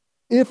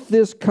 if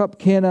this cup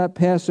cannot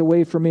pass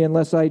away from me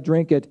unless I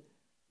drink it,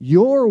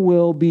 your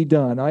will be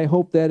done. I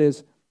hope that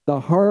is the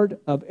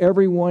heart of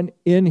everyone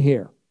in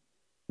here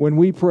when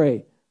we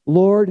pray,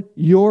 Lord,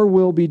 your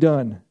will be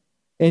done.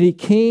 And he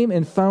came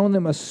and found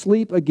them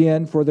asleep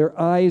again, for their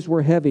eyes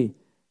were heavy.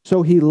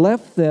 So he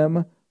left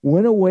them,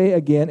 went away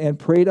again, and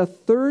prayed a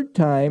third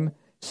time,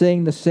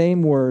 saying the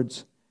same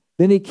words.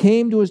 Then he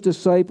came to his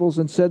disciples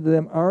and said to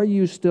them, Are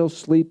you still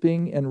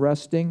sleeping and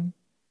resting?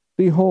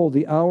 Behold,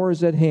 the hour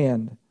is at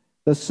hand.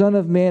 The Son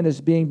of Man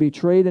is being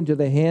betrayed into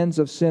the hands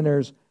of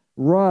sinners.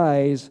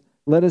 Rise,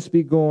 let us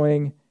be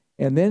going.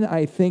 And then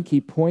I think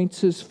he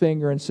points his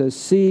finger and says,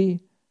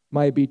 See,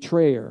 my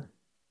betrayer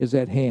is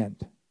at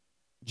hand.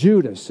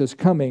 Judas is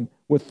coming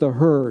with the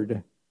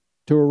herd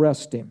to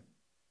arrest him.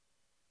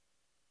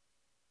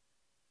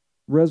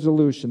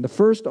 Resolution. The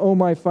first, O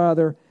my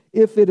Father,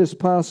 if it is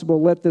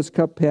possible, let this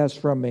cup pass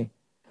from me.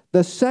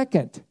 The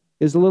second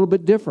is a little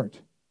bit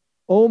different.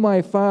 O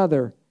my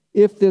Father,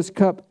 if this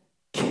cup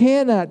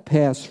cannot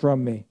pass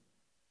from me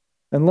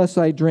unless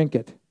I drink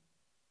it,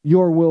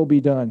 your will be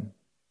done.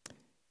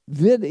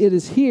 Then it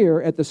is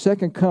here at the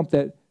second cup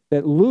that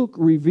Luke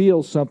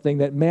reveals something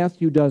that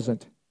Matthew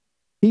doesn't.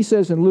 He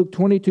says in Luke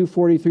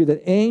 22:43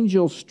 that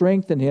angels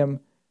strengthen him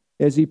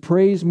as he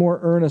prays more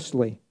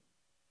earnestly.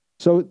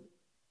 So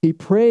he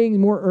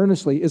praying more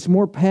earnestly is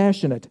more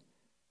passionate.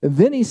 And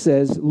then he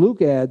says,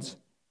 Luke adds,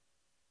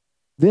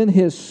 then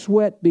his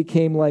sweat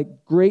became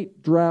like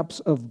great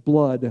drops of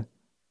blood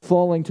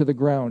falling to the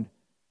ground.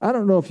 I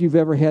don't know if you've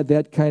ever had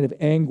that kind of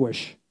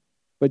anguish,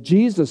 but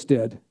Jesus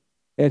did.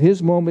 At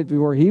his moment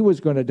before he was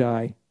going to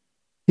die,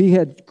 he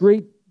had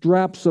great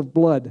drops of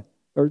blood,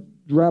 or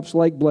drops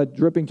like blood,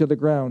 dripping to the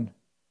ground.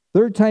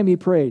 Third time he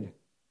prayed,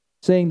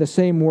 saying the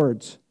same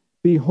words,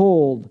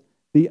 Behold,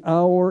 the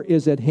hour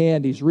is at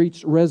hand. He's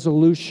reached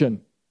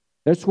resolution.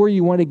 That's where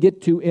you want to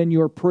get to in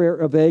your prayer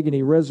of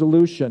agony,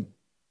 resolution.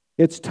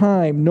 It's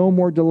time, no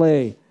more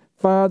delay.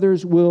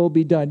 Father's will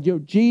be done.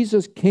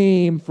 Jesus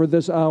came for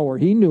this hour.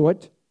 He knew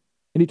it.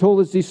 And he told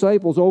his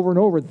disciples over and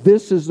over,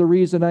 this is the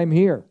reason I'm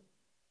here.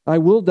 I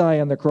will die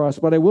on the cross,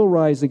 but I will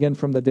rise again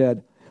from the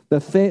dead.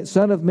 The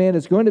Son of Man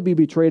is going to be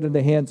betrayed in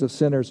the hands of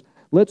sinners.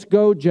 Let's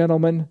go,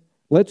 gentlemen.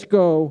 Let's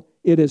go.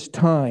 It is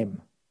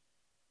time.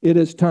 It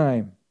is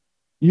time.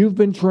 You've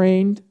been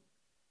trained.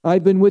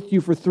 I've been with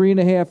you for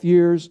 3.5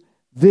 years.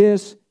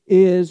 This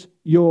is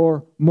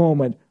your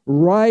moment.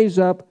 Rise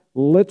up.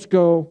 Let's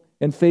go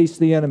and face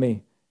the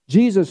enemy.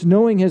 Jesus,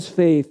 knowing his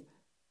fate,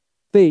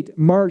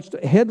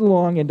 marched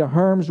headlong into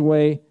harm's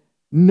way,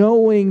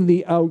 knowing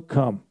the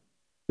outcome.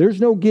 There's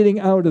no getting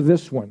out of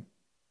this one.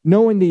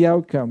 Knowing the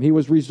outcome. He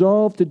was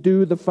resolved to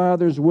do the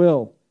Father's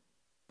will.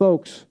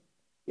 Folks,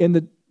 in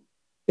the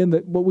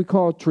what we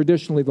call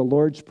traditionally the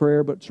Lord's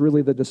Prayer, but it's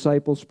really the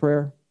disciples'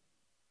 prayer.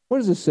 What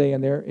does it say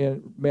in there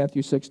in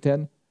Matthew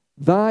 6:10?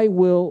 Thy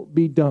will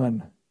be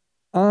done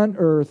on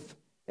earth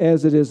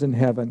as it is in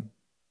heaven.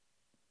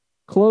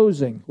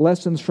 Closing,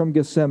 lessons from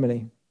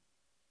Gethsemane.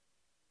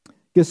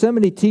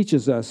 Gethsemane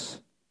teaches us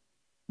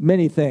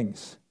many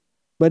things,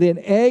 but in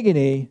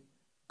agony,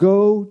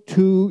 go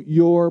to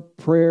your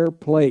prayer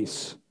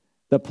place,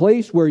 the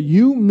place where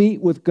you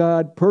meet with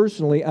God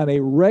personally on a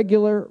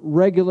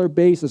regular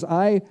basis.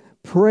 I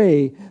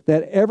pray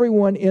that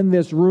everyone in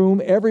this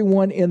room,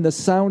 everyone in the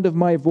sound of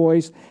my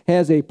voice,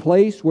 has a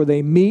place where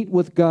they meet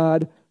with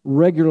God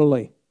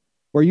regularly,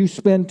 where you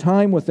spend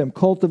time with Him,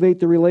 cultivate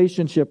the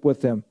relationship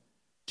with Him.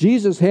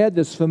 Jesus had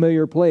this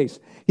familiar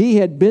place. He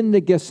had been to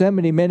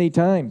Gethsemane many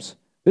times.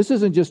 This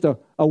isn't just a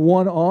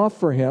one-off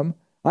for Him.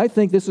 I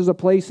think this is a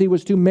place He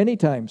was to many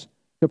times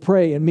to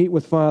pray and meet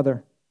with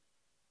Father.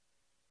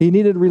 He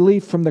needed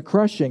relief from the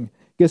crushing.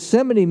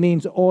 Gethsemane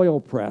means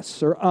oil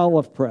press or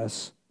olive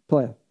press,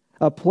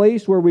 a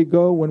place where we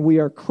go when we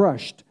are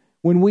crushed,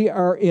 when we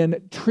are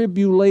in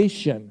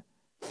tribulation.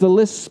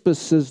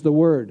 Philispus is the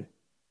word.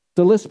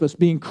 Philispus,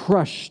 being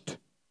crushed.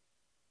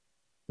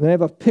 And I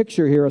have a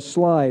picture here, a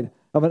slide,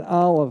 of an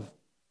olive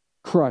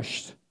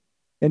crushed.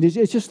 And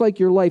it's just like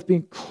your life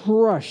being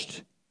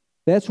crushed.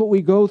 That's what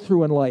we go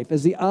through in life.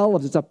 As the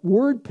olives, it's a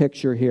word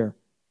picture here.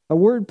 A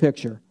word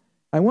picture.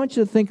 I want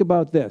you to think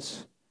about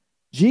this.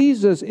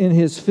 Jesus in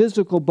his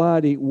physical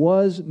body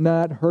was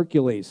not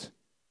Hercules.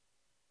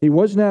 He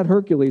was not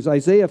Hercules.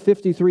 Isaiah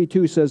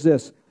 53:2 says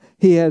this,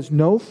 he has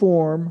no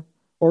form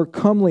or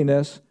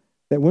comeliness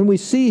that when we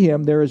see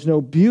him, there is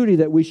no beauty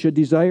that we should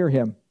desire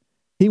him.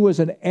 He was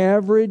an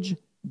average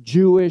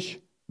Jewish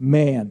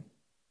man.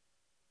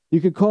 You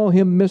could call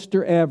him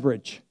Mr.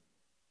 Average.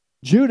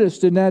 Judas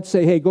did not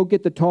say, hey, go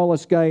get the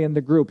tallest guy in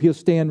the group. He'll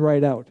stand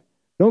right out.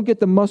 Don't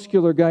get the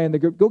muscular guy in the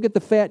group. Go get the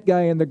fat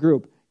guy in the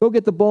group. Go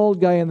get the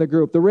bald guy in the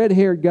group, the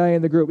red-haired guy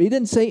in the group. He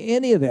didn't say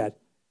any of that.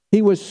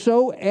 He was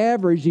so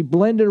average, he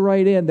blended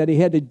right in that he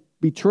had to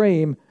betray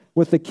him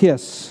with a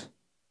kiss.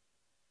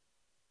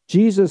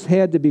 Jesus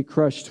had to be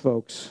crushed,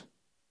 folks.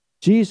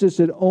 Jesus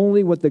did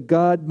only what the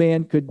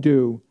God-man could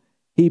do.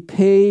 He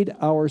paid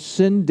our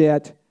sin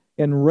debt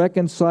and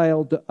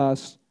reconciled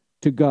us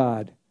to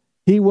God.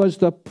 He was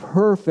the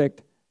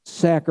perfect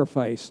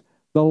sacrifice,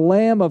 the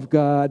Lamb of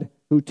God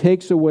who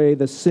takes away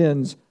the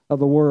sins of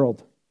the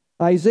world.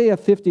 Isaiah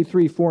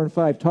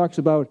 53:4-5 talks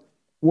about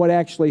what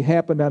actually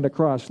happened on the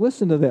cross.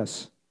 Listen to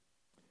this.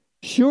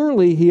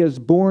 Surely he has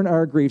borne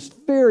our griefs.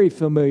 Very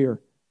familiar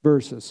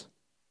verses.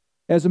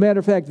 As a matter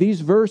of fact,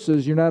 these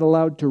verses you're not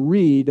allowed to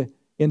read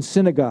in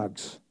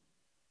synagogues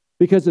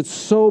because it's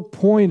so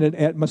pointed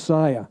at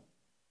Messiah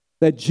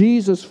that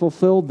Jesus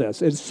fulfilled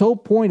this. It's so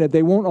pointed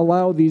they won't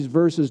allow these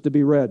verses to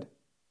be read.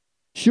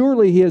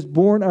 Surely he has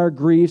borne our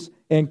griefs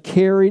and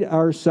carried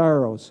our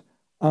sorrows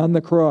on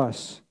the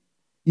cross.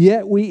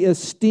 Yet we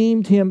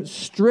esteemed him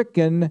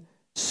stricken,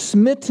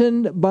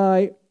 smitten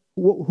by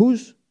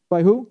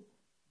by who?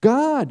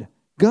 God,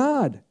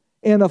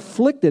 and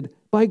afflicted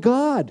by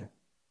God.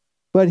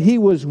 But he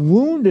was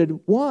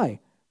wounded, why?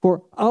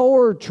 For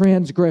our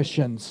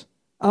transgressions.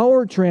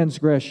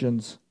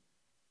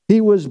 He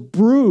was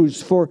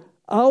bruised for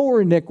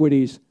our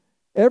iniquities.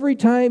 Every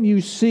time you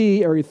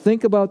see or you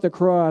think about the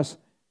cross,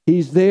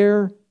 he's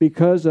there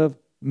because of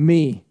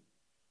me.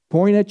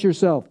 Point at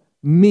yourself.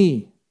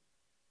 Me.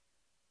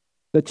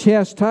 The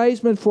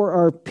chastisement for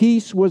our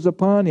peace was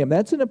upon him.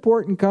 That's an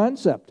important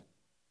concept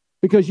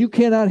because you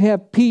cannot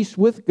have peace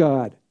with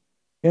God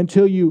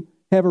until you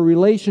have a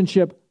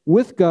relationship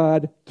with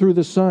God through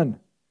the Son.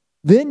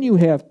 Then you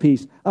have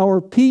peace.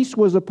 Our peace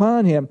was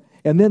upon him.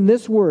 And then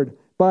this word,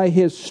 by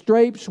his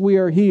stripes we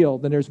are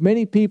healed. And there's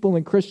many people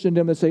in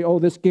Christendom that say, oh,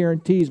 this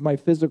guarantees my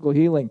physical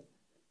healing.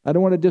 I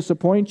don't want to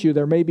disappoint you.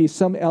 There may be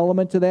some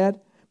element to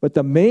that. But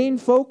the main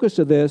focus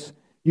of this,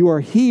 you are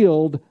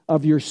healed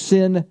of your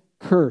sin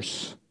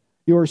curse,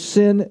 your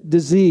sin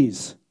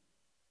disease.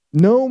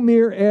 No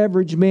mere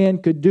average man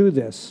could do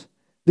this.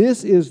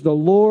 This is the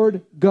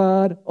Lord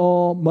God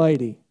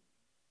Almighty.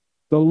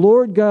 The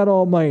Lord God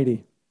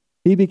Almighty.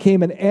 He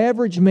became an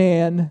average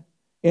man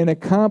and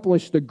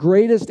accomplished the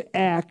greatest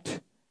act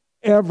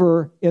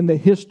ever in the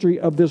history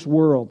of this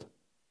world.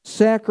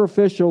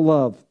 Sacrificial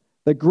love.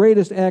 The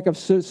greatest act of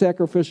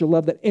sacrificial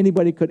love that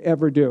anybody could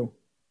ever do.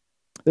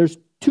 There's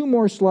two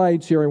more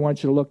slides here I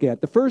want you to look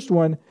at. The first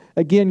one,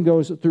 again,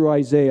 goes through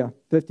Isaiah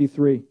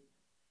 53,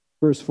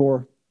 verse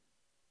 4.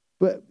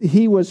 But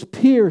he was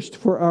pierced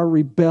for our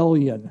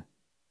rebellion.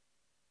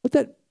 Let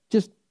that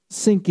just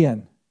sink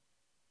in.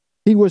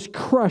 He was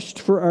crushed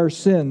for our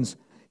sins.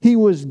 He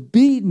was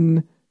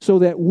beaten so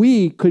that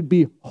we could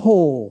be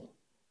whole,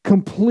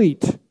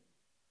 complete,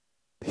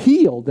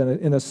 healed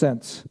in a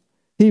sense.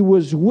 He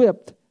was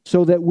whipped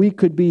so that we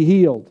could be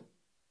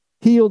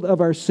healed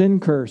of our sin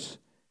curse.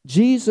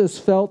 Jesus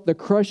felt the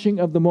crushing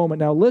of the moment.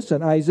 Now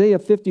listen, Isaiah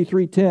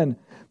 53:10,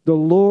 the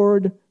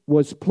Lord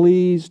was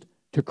pleased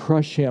to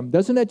crush him.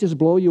 Doesn't that just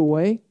blow you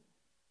away?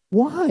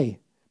 Why?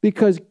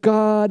 Because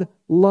God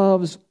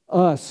loves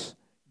us.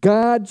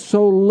 God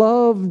so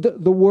loved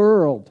the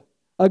world,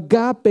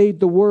 agaped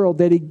the world,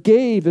 that he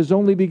gave his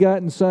only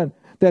begotten Son,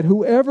 that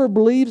whoever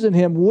believes in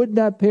him would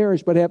not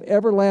perish but have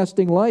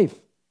everlasting life.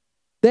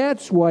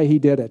 That's why he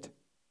did it.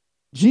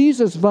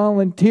 Jesus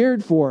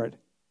volunteered for it.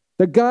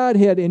 The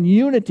Godhead in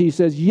unity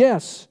says,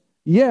 yes,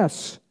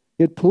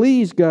 it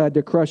pleased God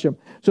to crush him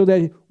so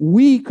that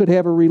we could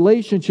have a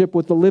relationship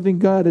with the living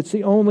God. It's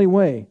the only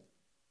way.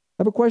 I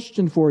have a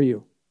question for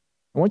you.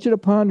 I want you to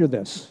ponder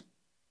this.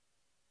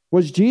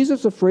 Was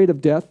Jesus afraid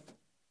of death?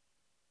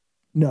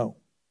 No.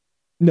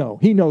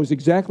 He knows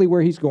exactly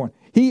where he's going.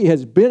 He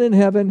has been in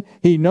heaven.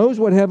 He knows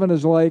what heaven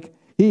is like.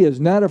 He is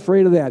not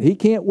afraid of that. He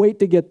can't wait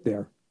to get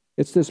there.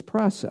 It's this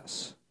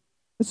process.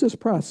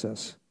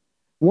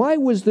 Why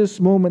was this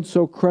moment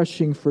so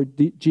crushing for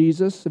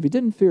Jesus? If he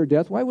didn't fear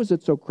death, why was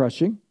it so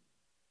crushing?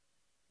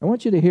 I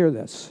want you to hear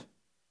this.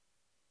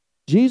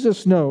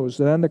 Jesus knows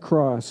that on the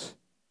cross,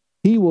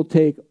 he will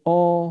take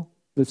all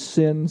the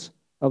sins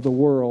of the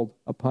world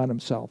upon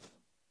himself.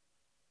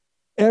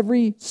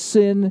 Every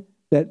sin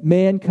that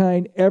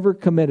mankind ever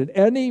committed,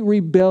 any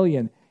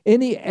rebellion,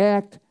 any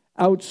act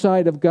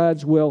outside of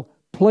God's will,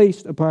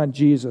 placed upon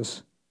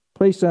Jesus,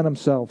 placed on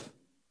himself.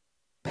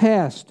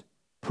 Past,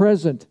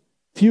 present,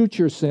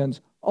 future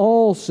sins,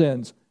 all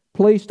sins,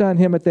 placed on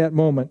him at that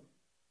moment.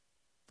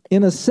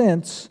 In a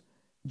sense,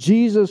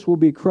 Jesus will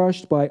be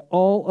crushed by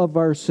all of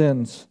our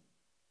sins.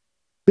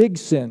 Big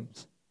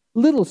sins,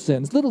 little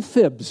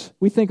fibs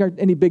we think aren't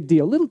any big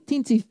deal. Little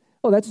teensy,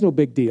 oh, that's no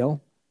big deal.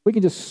 We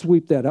can just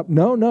sweep that up.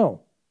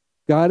 No.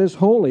 God is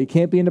holy. He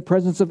can't be in the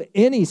presence of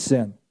any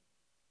sin.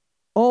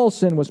 All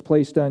sin was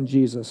placed on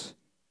Jesus.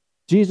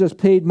 Jesus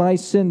paid my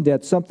sin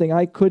debt, something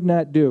I could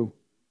not do.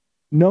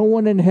 No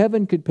one in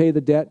heaven could pay the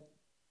debt.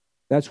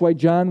 That's why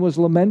John was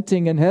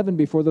lamenting in heaven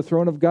before the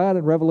throne of God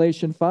in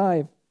Revelation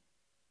 5.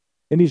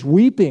 And he's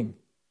weeping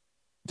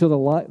until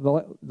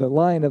the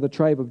Lion of the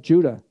tribe of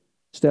Judah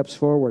steps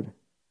forward.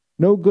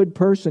 No good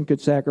person could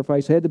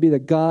sacrifice. It had to be the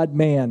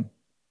God-man.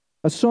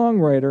 A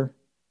songwriter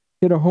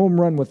hit a home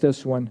run with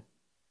this one.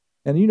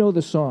 And you know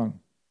the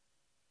song.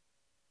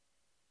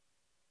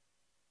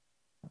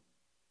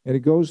 And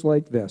it goes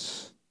like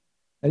this.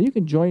 And you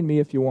can join me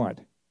if you want.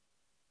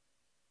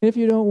 If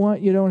you don't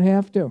want, you don't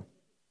have to.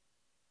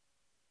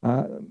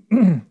 I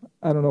don't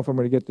know if I'm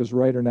going to get this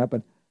right or not,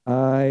 but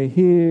I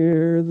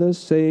hear the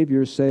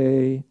Savior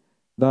say,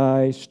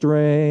 thy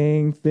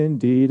strength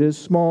indeed is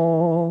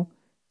small.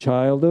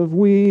 Child of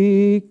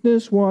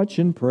weakness, watch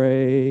and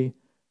pray.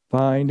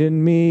 Find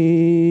in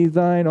me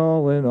thine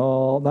all in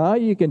all. Now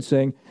you can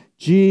sing,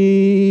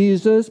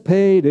 Jesus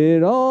paid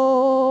it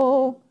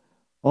all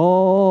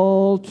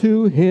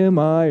to him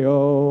I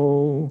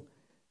owe.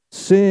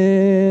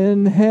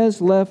 Sin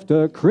has left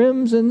a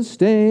crimson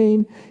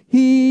stain,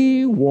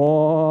 he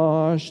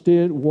washed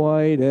it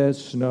white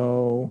as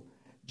snow.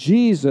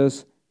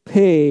 Jesus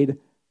paid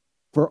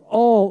for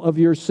all of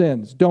your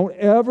sins. Don't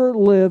ever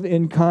live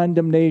in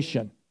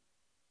condemnation.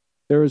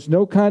 There is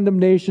no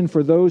condemnation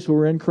for those who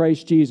are in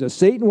Christ Jesus.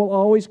 Satan will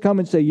always come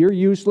and say, you're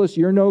useless,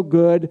 you're no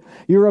good,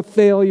 you're a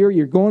failure,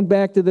 you're going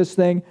back to this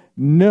thing.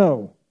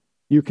 No.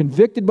 You're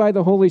convicted by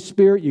the Holy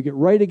Spirit, you get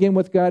right again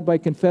with God by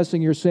confessing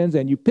your sins,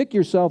 and you pick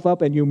yourself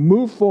up and you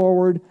move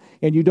forward,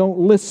 and you don't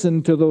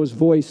listen to those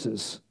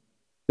voices.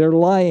 They're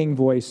lying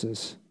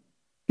voices.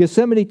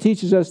 Gethsemane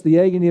teaches us the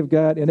agony of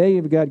God. In agony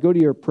of God, go to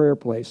your prayer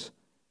place.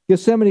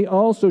 Gethsemane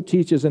also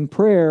teaches in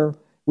prayer,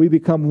 we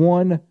become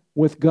one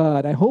with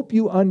God. I hope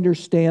you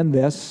understand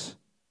this,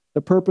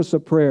 the purpose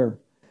of prayer.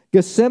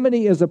 Gethsemane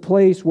is a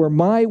place where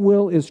my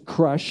will is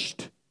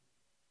crushed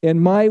and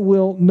my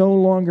will no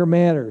longer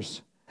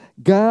matters.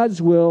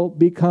 God's will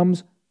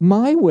becomes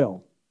my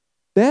will.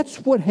 That's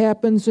what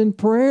happens in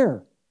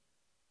prayer.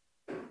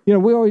 You know,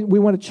 we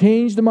want to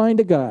change the mind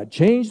of God,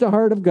 change the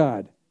heart of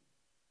God.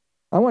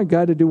 I want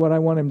God to do what I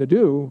want him to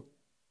do,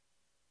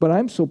 but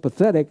I'm so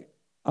pathetic,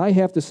 I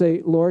have to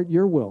say, Lord,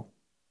 your will.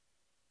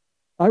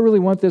 I really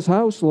want this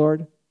house,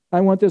 Lord.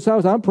 I want this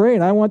house. I'm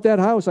praying. I want that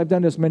house. I've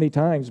done this many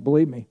times,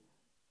 believe me.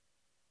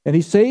 And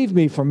he saved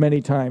me from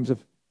many times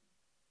of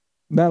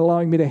not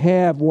allowing me to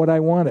have what I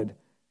wanted.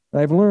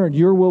 I've learned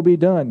your will be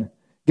done.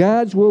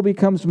 God's will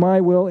becomes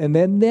my will, and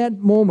then that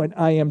moment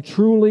I am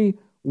truly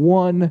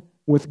one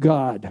with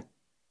God.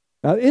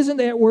 Now, isn't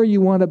that where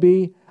you want to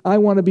be? I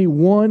want to be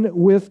one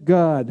with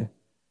God.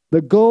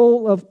 The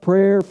goal of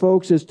prayer,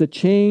 folks, is to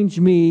change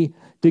me,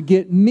 to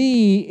get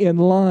me in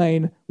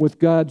line with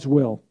God's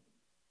will.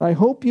 I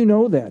hope you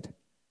know that.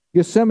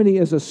 Gethsemane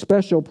is a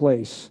special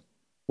place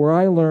where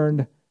I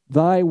learned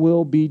thy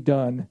will be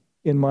done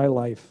in my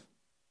life.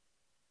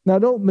 Now,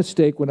 don't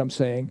mistake what I'm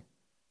saying.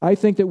 I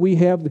think that we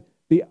have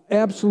the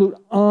absolute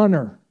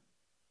honor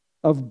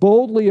of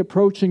boldly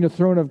approaching the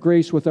throne of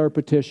grace with our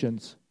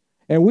petitions.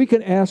 And we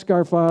can ask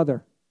our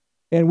Father,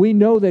 and we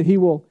know that he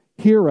will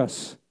hear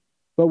us.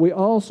 But we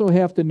also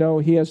have to know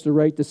he has the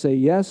right to say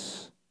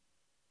yes,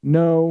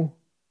 no,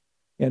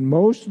 and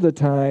most of the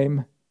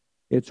time,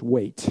 it's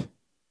wait.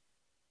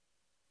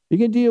 You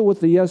can deal with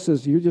the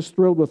yeses, you're just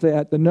thrilled with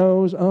that. The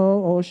no's,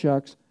 oh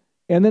shucks.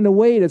 And then the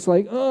wait, it's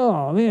like,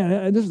 oh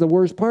man, this is the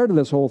worst part of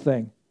this whole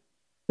thing.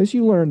 As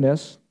you learn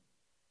this,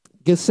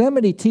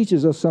 Gethsemane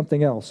teaches us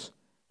something else.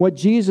 What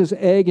Jesus'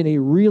 agony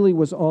really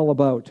was all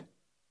about.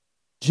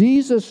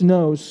 Jesus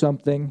knows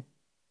something,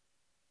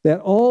 that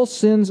all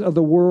sins of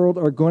the world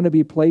are going to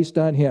be placed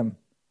on him.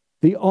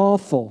 The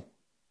awful,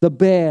 the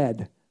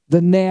bad,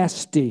 the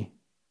nasty,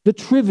 the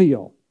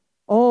trivial,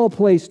 all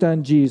placed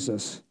on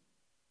Jesus.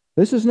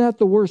 This is not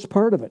the worst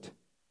part of it.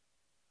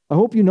 I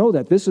hope you know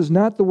that. This is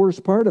not the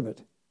worst part of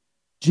it.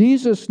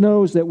 Jesus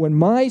knows that when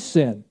my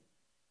sin,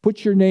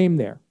 put your name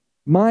there,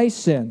 my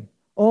sin,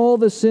 all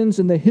the sins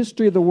in the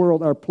history of the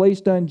world are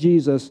placed on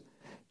Jesus,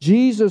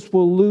 Jesus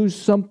will lose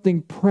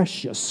something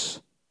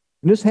precious.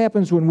 And this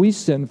happens when we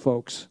sin,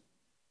 folks.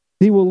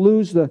 He will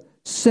lose the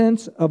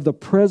sense of the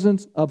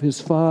presence of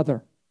his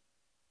Father.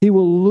 He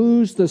will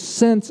lose the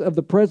sense of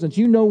the presence.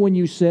 You know when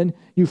you sin,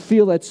 you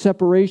feel that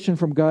separation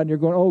from God and you're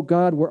going, oh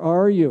God, where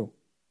are you?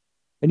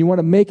 And you want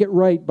to make it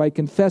right by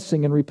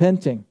confessing and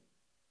repenting.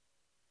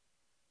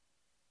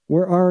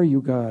 Where are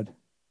you, God?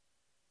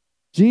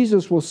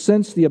 Jesus will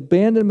sense the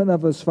abandonment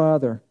of his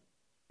Father.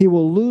 He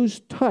will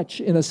lose touch,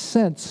 in a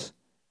sense,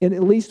 in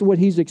at least what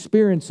he's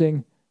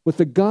experiencing with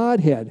the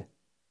Godhead,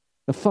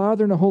 the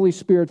Father and the Holy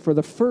Spirit, for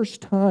the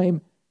first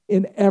time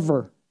in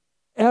ever.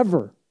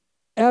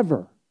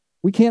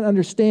 We can't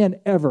understand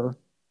ever,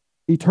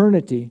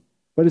 eternity,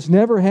 but it's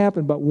never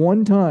happened but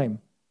one time.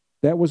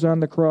 That was on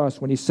the cross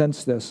when he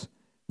sensed this.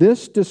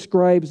 This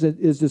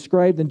is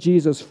described in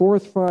Jesus'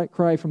 fourth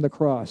cry from the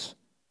cross.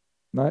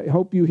 And I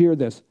hope you hear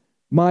this.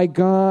 My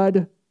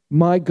God,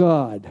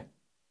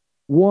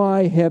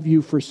 why have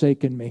you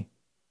forsaken me?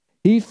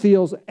 He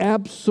feels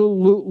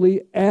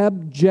absolutely,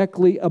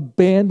 abjectly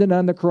abandoned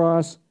on the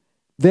cross.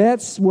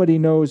 That's what he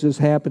knows is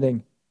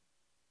happening.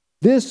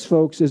 This,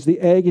 folks, is the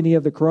agony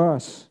of the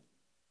cross.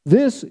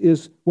 This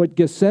is what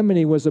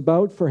Gethsemane was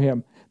about for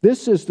him.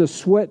 This is the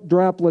sweat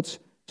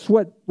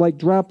like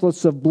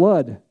droplets of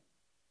blood.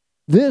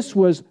 This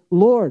was,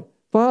 Lord,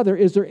 Father,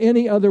 is there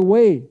any other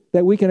way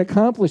that we can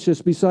accomplish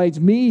this besides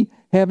me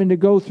having to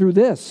go through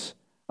this?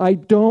 I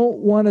don't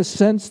want to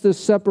sense this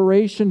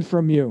separation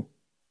from you.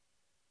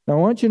 Now, I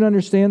want you to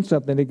understand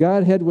something. The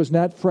Godhead was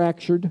not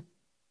fractured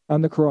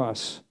on the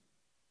cross.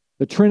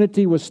 The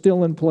Trinity was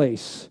still in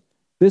place.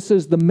 This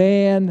is the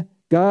man,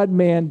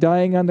 God-man,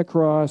 dying on the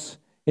cross,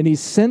 and he's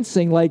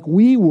sensing, like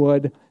we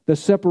would, the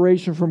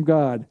separation from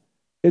God.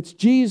 It's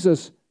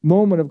Jesus'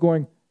 moment of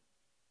going,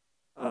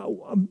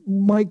 oh,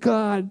 my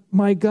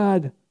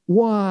God,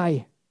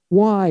 why?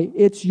 Why?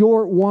 It's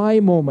your why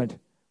moment.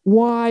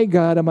 Why,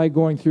 God, am I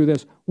going through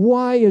this?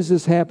 Why is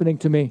this happening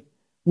to me?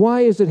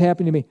 Why is it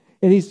happening to me?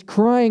 And he's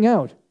crying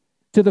out.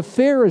 To the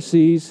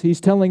Pharisees, he's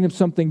telling them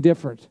something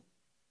different.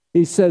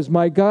 He says,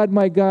 my God,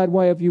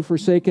 why have you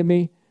forsaken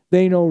me?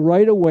 They know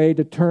right away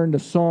to turn to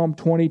Psalm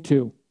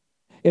 22.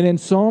 And in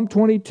Psalm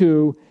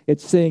 22,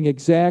 it's saying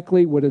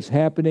exactly what is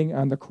happening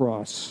on the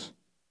cross.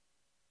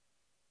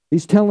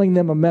 He's telling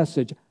them a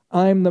message.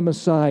 I'm the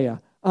Messiah.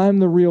 I'm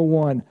the real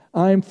one.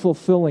 I'm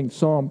fulfilling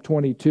Psalm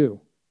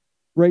 22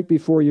 right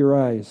before your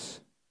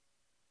eyes.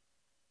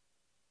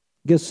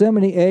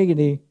 Gethsemane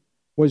agony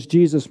was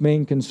Jesus'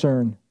 main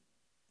concern.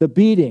 The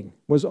beating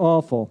was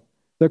awful.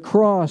 The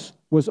cross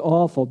was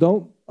awful.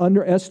 Don't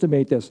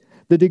underestimate this.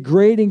 The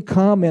degrading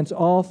comments,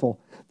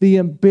 awful. The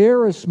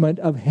embarrassment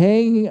of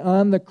hanging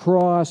on the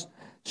cross,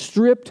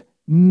 stripped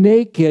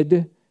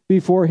naked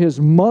before his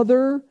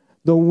mother,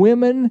 the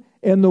women,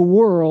 and the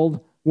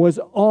world was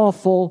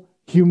awful,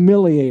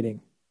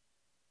 humiliating.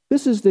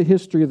 This is the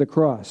history of the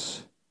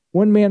cross.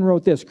 One man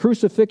wrote this: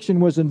 crucifixion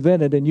was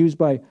invented and used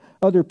by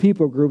other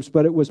people groups,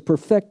 but it was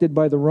perfected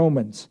by the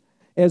Romans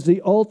as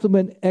the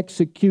ultimate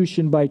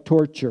execution by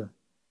torture.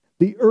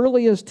 The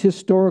earliest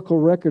historical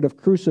record of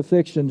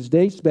crucifixions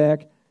dates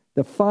back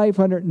to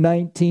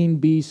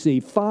 519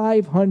 BC,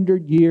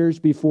 500 years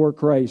before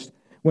Christ,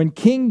 when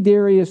King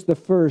Darius I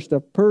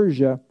of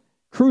Persia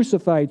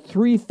crucified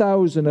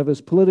 3,000 of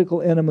his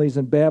political enemies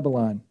in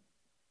Babylon.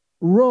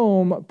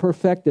 Rome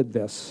perfected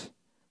this.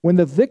 When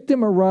the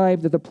victim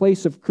arrived at the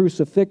place of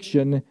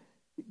crucifixion,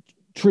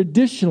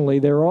 traditionally,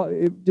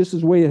 this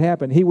is the way it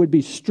happened, he would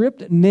be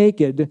stripped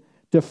naked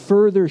to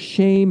further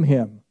shame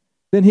him.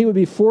 Then he would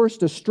be forced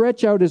to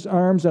stretch out his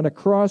arms on a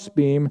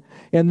crossbeam,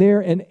 and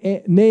there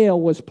a nail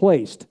was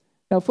placed.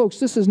 Now, folks,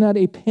 this is not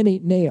a penny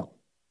nail.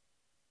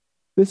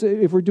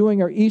 If we're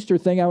doing our Easter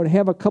thing, I would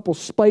have a couple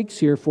spikes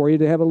here for you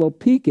to have a little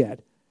peek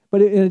at.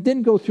 But it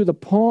didn't go through the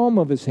palm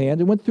of his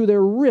hand. It went through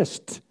their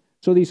wrist,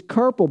 so these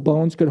carpal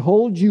bones could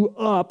hold you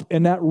up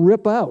and not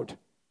rip out.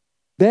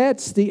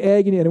 That's the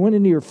agony. And it went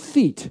into your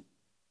feet.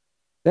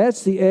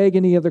 That's the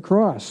agony of the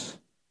cross,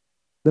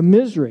 the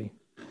misery.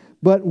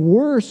 But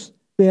worse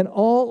than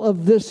all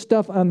of this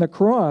stuff on the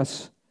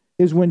cross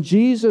is when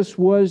Jesus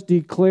was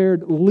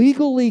declared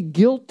legally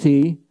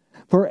guilty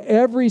for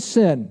every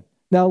sin.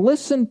 Now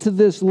listen to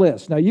this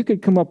list. Now you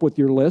could come up with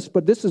your list,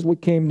 but this is what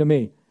came to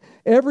me.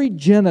 Every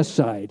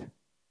genocide. You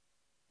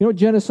know what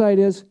genocide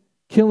is?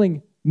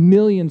 Killing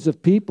millions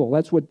of people.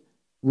 That's what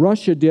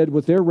Russia did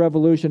with their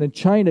revolution and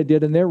China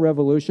did in their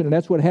revolution, and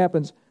that's what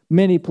happens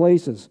many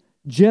places.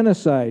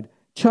 Genocide,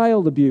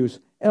 child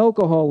abuse,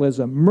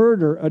 alcoholism,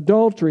 murder,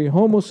 adultery,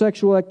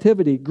 homosexual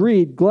activity,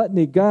 greed,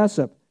 gluttony,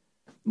 gossip.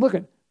 Look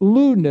at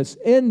lewdness,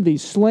 envy,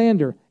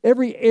 slander,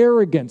 every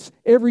arrogance,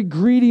 every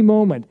greedy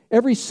moment,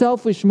 every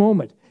selfish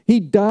moment. He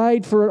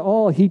died for it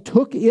all. He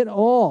took it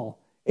all.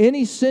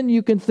 Any sin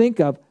you can think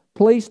of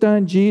placed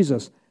on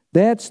Jesus.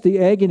 That's the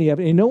agony of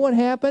it. And you know what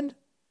happened?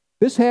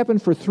 This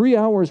happened for 3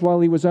 hours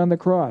while he was on the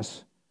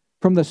cross.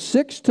 From the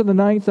 6th to the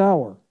 9th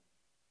hour.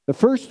 The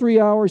first 3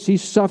 hours,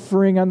 he's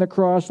suffering on the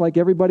cross like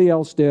everybody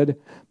else did.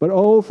 But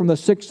from the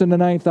 6th to the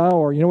 9th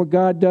hour, you know what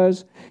God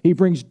does? He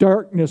brings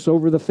darkness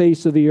over the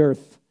face of the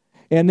earth.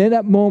 And in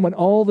that moment,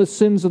 all the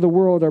sins of the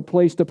world are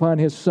placed upon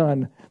his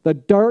Son. The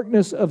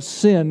darkness of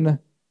sin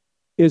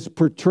is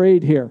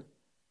portrayed here.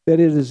 That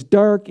it is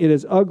dark, it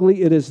is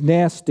ugly, it is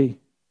nasty.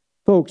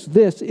 Folks,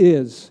 this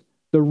is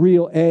the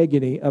real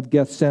agony of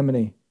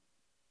Gethsemane.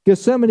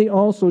 Gethsemane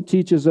also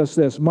teaches us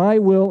this. My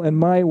will and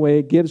my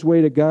way gives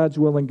way to God's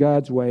will and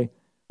God's way.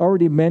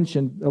 Already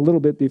mentioned a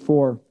little bit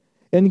before.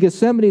 In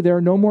Gethsemane, there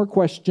are no more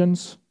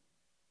questions.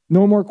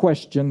 No more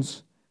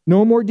questions.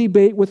 No more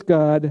debate with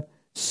God.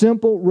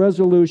 Simple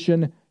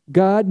resolution.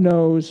 God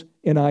knows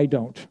and I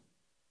don't.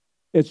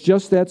 It's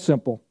just that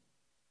simple.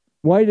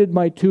 Why did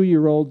my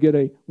 2-year-old get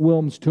a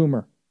Wilms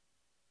tumor?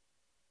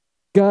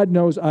 God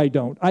knows I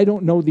don't. I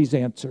don't know these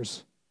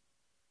answers.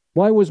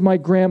 Why was my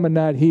grandma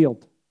not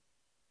healed?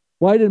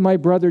 Why did my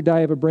brother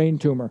die of a brain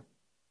tumor?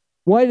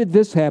 Why did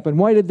this happen?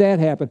 Why did that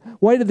happen?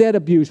 Why did that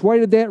abuse? Why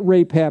did that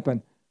rape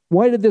happen?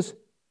 Why did this?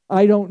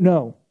 I don't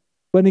know.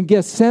 But in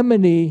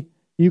Gethsemane,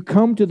 you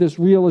come to this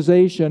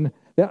realization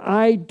that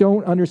I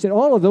don't understand.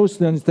 All of those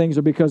things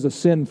are because of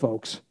sin,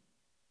 folks.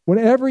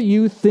 Whenever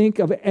you think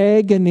of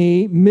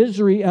agony,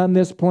 misery on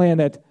this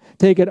planet,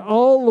 take it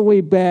all the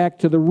way back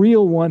to the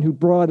real one who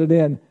brought it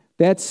in.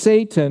 That's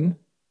Satan,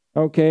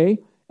 okay?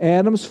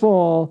 Adam's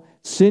fall,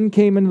 sin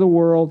came into the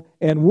world,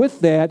 and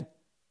with that,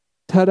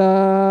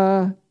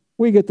 ta-da,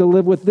 we get to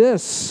live with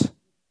this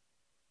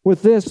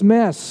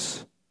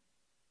mess.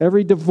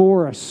 Every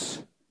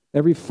divorce,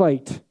 every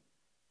fight,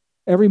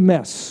 every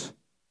mess.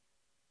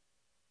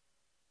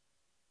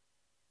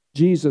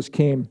 Jesus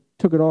came,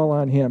 took it all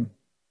on him.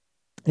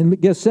 In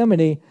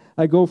Gethsemane,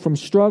 I go from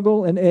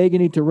struggle and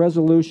agony to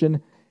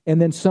resolution,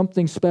 and then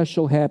something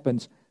special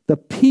happens. The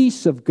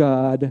peace of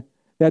God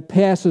that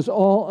passes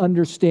all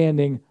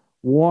understanding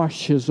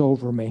washes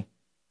over me.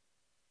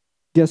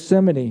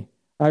 Gethsemane,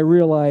 I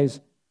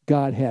realize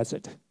God has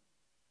it.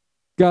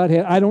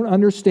 I don't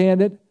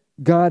understand it.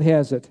 God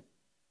has it.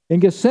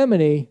 In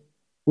Gethsemane,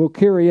 we'll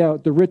carry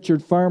out the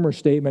Richard Farmer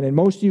statement, and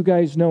most of you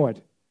guys know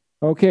it.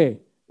 Okay,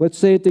 let's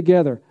say it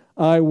together.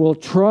 I will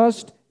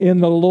trust in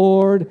the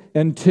Lord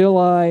until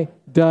I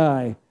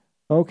die.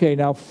 Okay,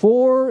 now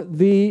for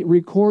the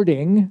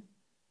recording,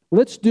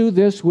 let's do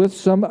this with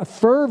some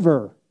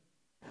fervor.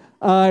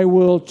 I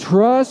will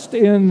trust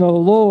in the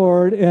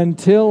Lord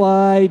until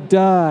I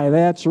die.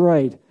 That's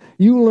right.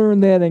 You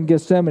learned that in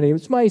Gethsemane.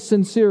 It's my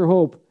sincere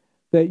hope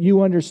that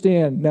you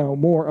understand now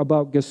more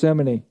about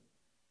Gethsemane.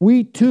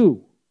 We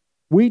too,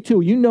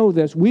 you know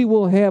this, we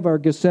will have our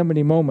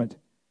Gethsemane moment.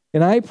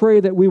 And I pray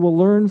that we will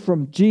learn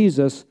from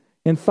Jesus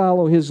and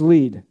follow his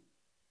lead.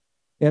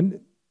 And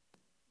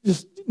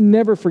just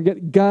never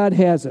forget, God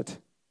has it.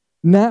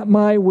 Not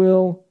my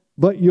will,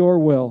 but your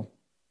will.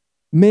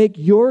 Make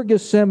your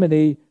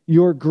Gethsemane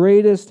your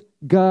greatest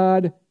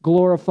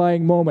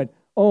God-glorifying moment.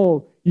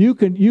 Oh, you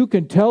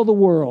can tell the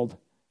world,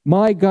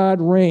 my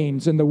God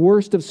reigns in the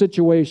worst of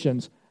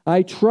situations.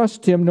 I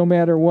trust him no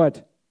matter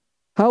what.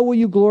 How will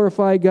you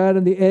glorify God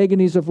in the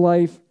agonies of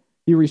life?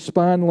 You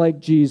respond like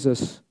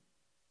Jesus.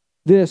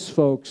 This,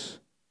 folks,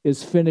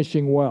 is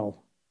finishing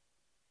well.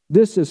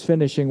 This is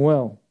finishing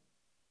well.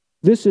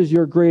 This is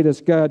your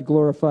greatest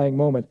God-glorifying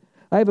moment.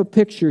 I have a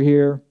picture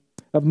here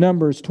of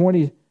Numbers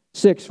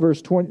 6,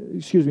 verse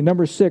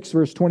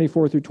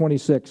 24 through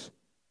 26.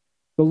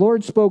 The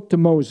Lord spoke to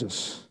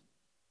Moses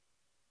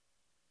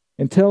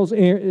and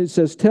it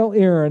says, tell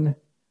Aaron,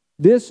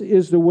 this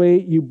is the way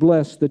you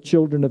bless the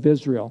children of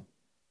Israel.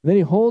 And then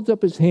he holds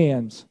up his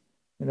hands.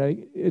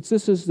 And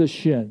this is the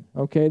shin,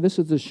 okay? This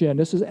is the shin.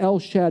 This is El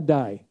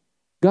Shaddai,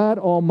 God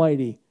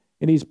Almighty.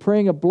 And he's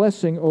praying a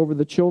blessing over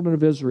the children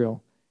of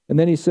Israel. And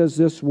then he says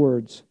this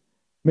words,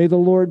 may the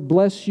Lord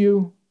bless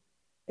you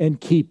and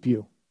keep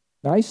you.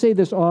 Now, I say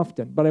this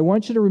often, but I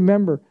want you to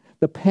remember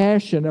the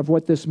passion of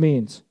what this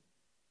means.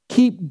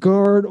 Keep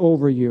guard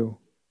over you.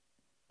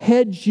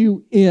 Hedge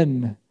you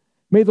in.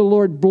 May the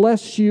Lord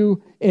bless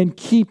you and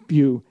keep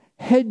you.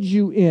 Hedge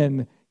you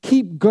in.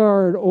 Keep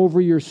guard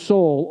over your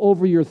soul,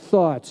 over your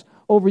thoughts,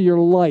 over your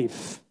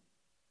life.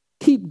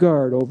 Keep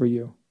guard over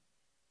you.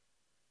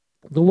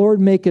 The Lord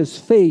make his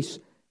face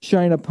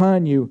shine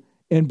upon you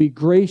and be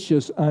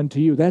gracious unto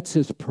you. That's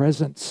his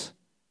presence,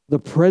 the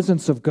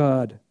presence of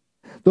God.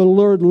 The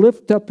Lord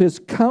lift up his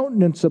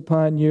countenance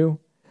upon you.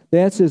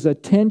 That's his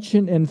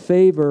attention and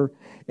favor.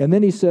 And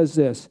then he says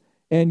this,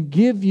 and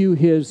give you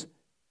his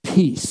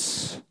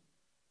peace,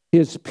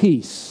 his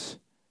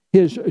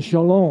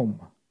shalom.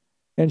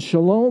 And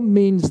shalom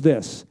means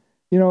this.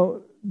 You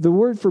know, the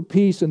word for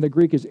peace in the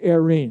Greek is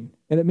erin,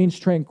 and it means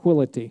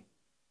tranquility.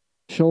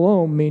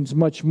 Shalom means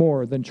much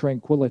more than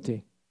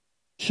tranquility.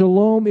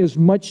 Shalom is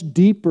much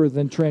deeper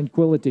than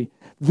tranquility.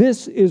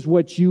 This is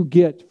what you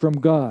get from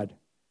God.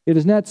 It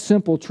is not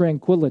simple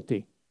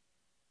tranquility.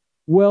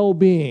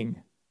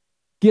 Well-being.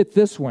 Get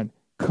this one.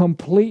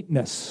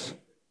 Completeness.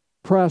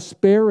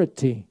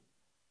 Prosperity.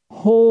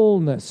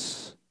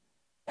 Wholeness.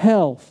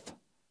 Health.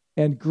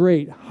 And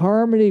great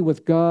harmony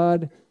with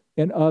God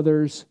and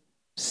others.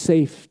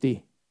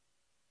 Safety.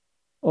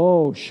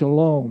 Oh,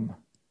 shalom.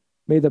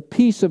 May the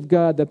peace of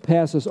God that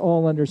passes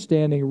all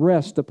understanding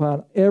rest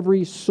upon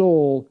every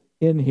soul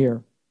in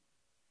here.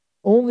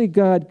 Only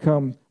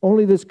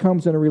this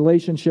comes in a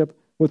relationship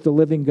with the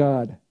living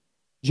God.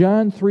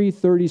 John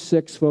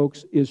 3:36,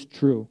 folks, is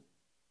true.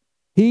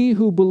 He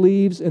who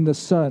believes in the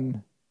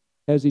Son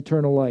has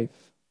eternal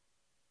life.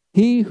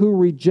 He who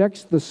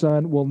rejects the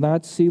Son will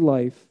not see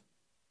life,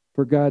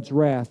 for God's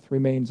wrath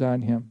remains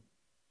on him.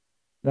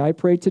 And I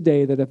pray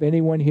today that if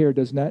anyone here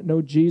does not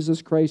know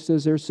Jesus Christ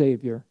as their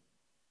Savior,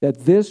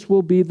 that this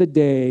will be the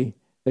day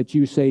that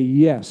you say,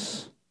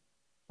 yes,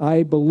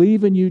 I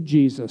believe in you,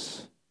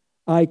 Jesus.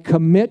 I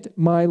commit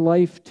my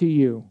life to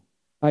you.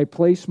 I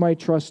place my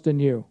trust in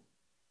you.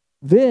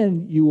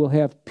 Then you will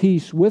have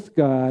peace with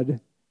God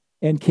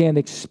and can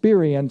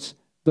experience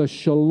the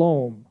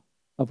shalom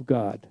of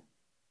God.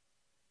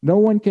 No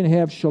one can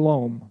have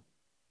shalom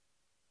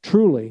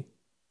truly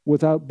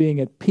without being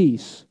at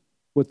peace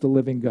with the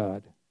living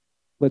God.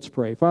 Let's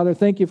pray. Father,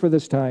 thank you for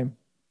this time.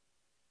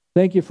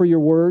 Thank you for your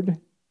word.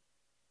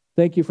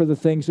 Thank you for the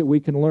things that we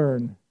can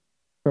learn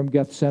from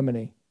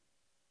Gethsemane.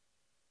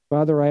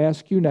 Father, I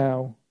ask you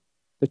now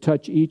to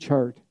touch each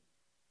heart.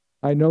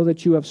 I know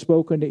that you have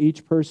spoken to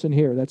each person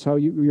here. That's how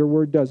your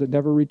word does. It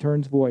never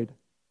returns void.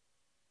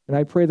 And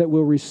I pray that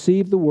we'll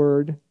receive the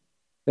word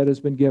that has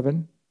been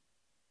given,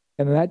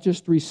 and not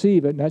just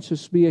receive it, not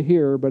just be a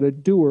hearer, but a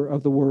doer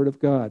of the word of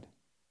God.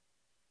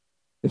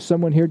 If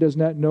someone here does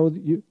not know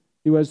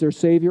you as their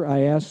Savior,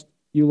 I ask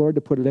you, Lord,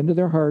 to put it into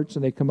their hearts,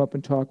 and they come up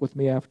and talk with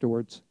me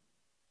afterwards.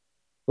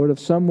 Lord, if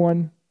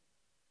someone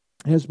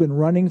has been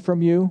running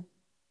from you,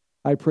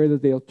 I pray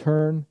that they'll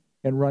turn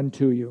and run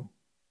to you.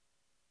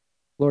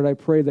 Lord, I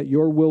pray that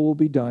your will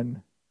be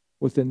done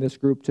within this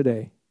group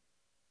today.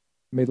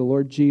 May the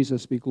Lord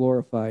Jesus be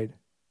glorified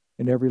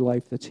in every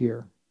life that's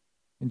here.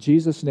 In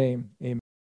Jesus' name, amen.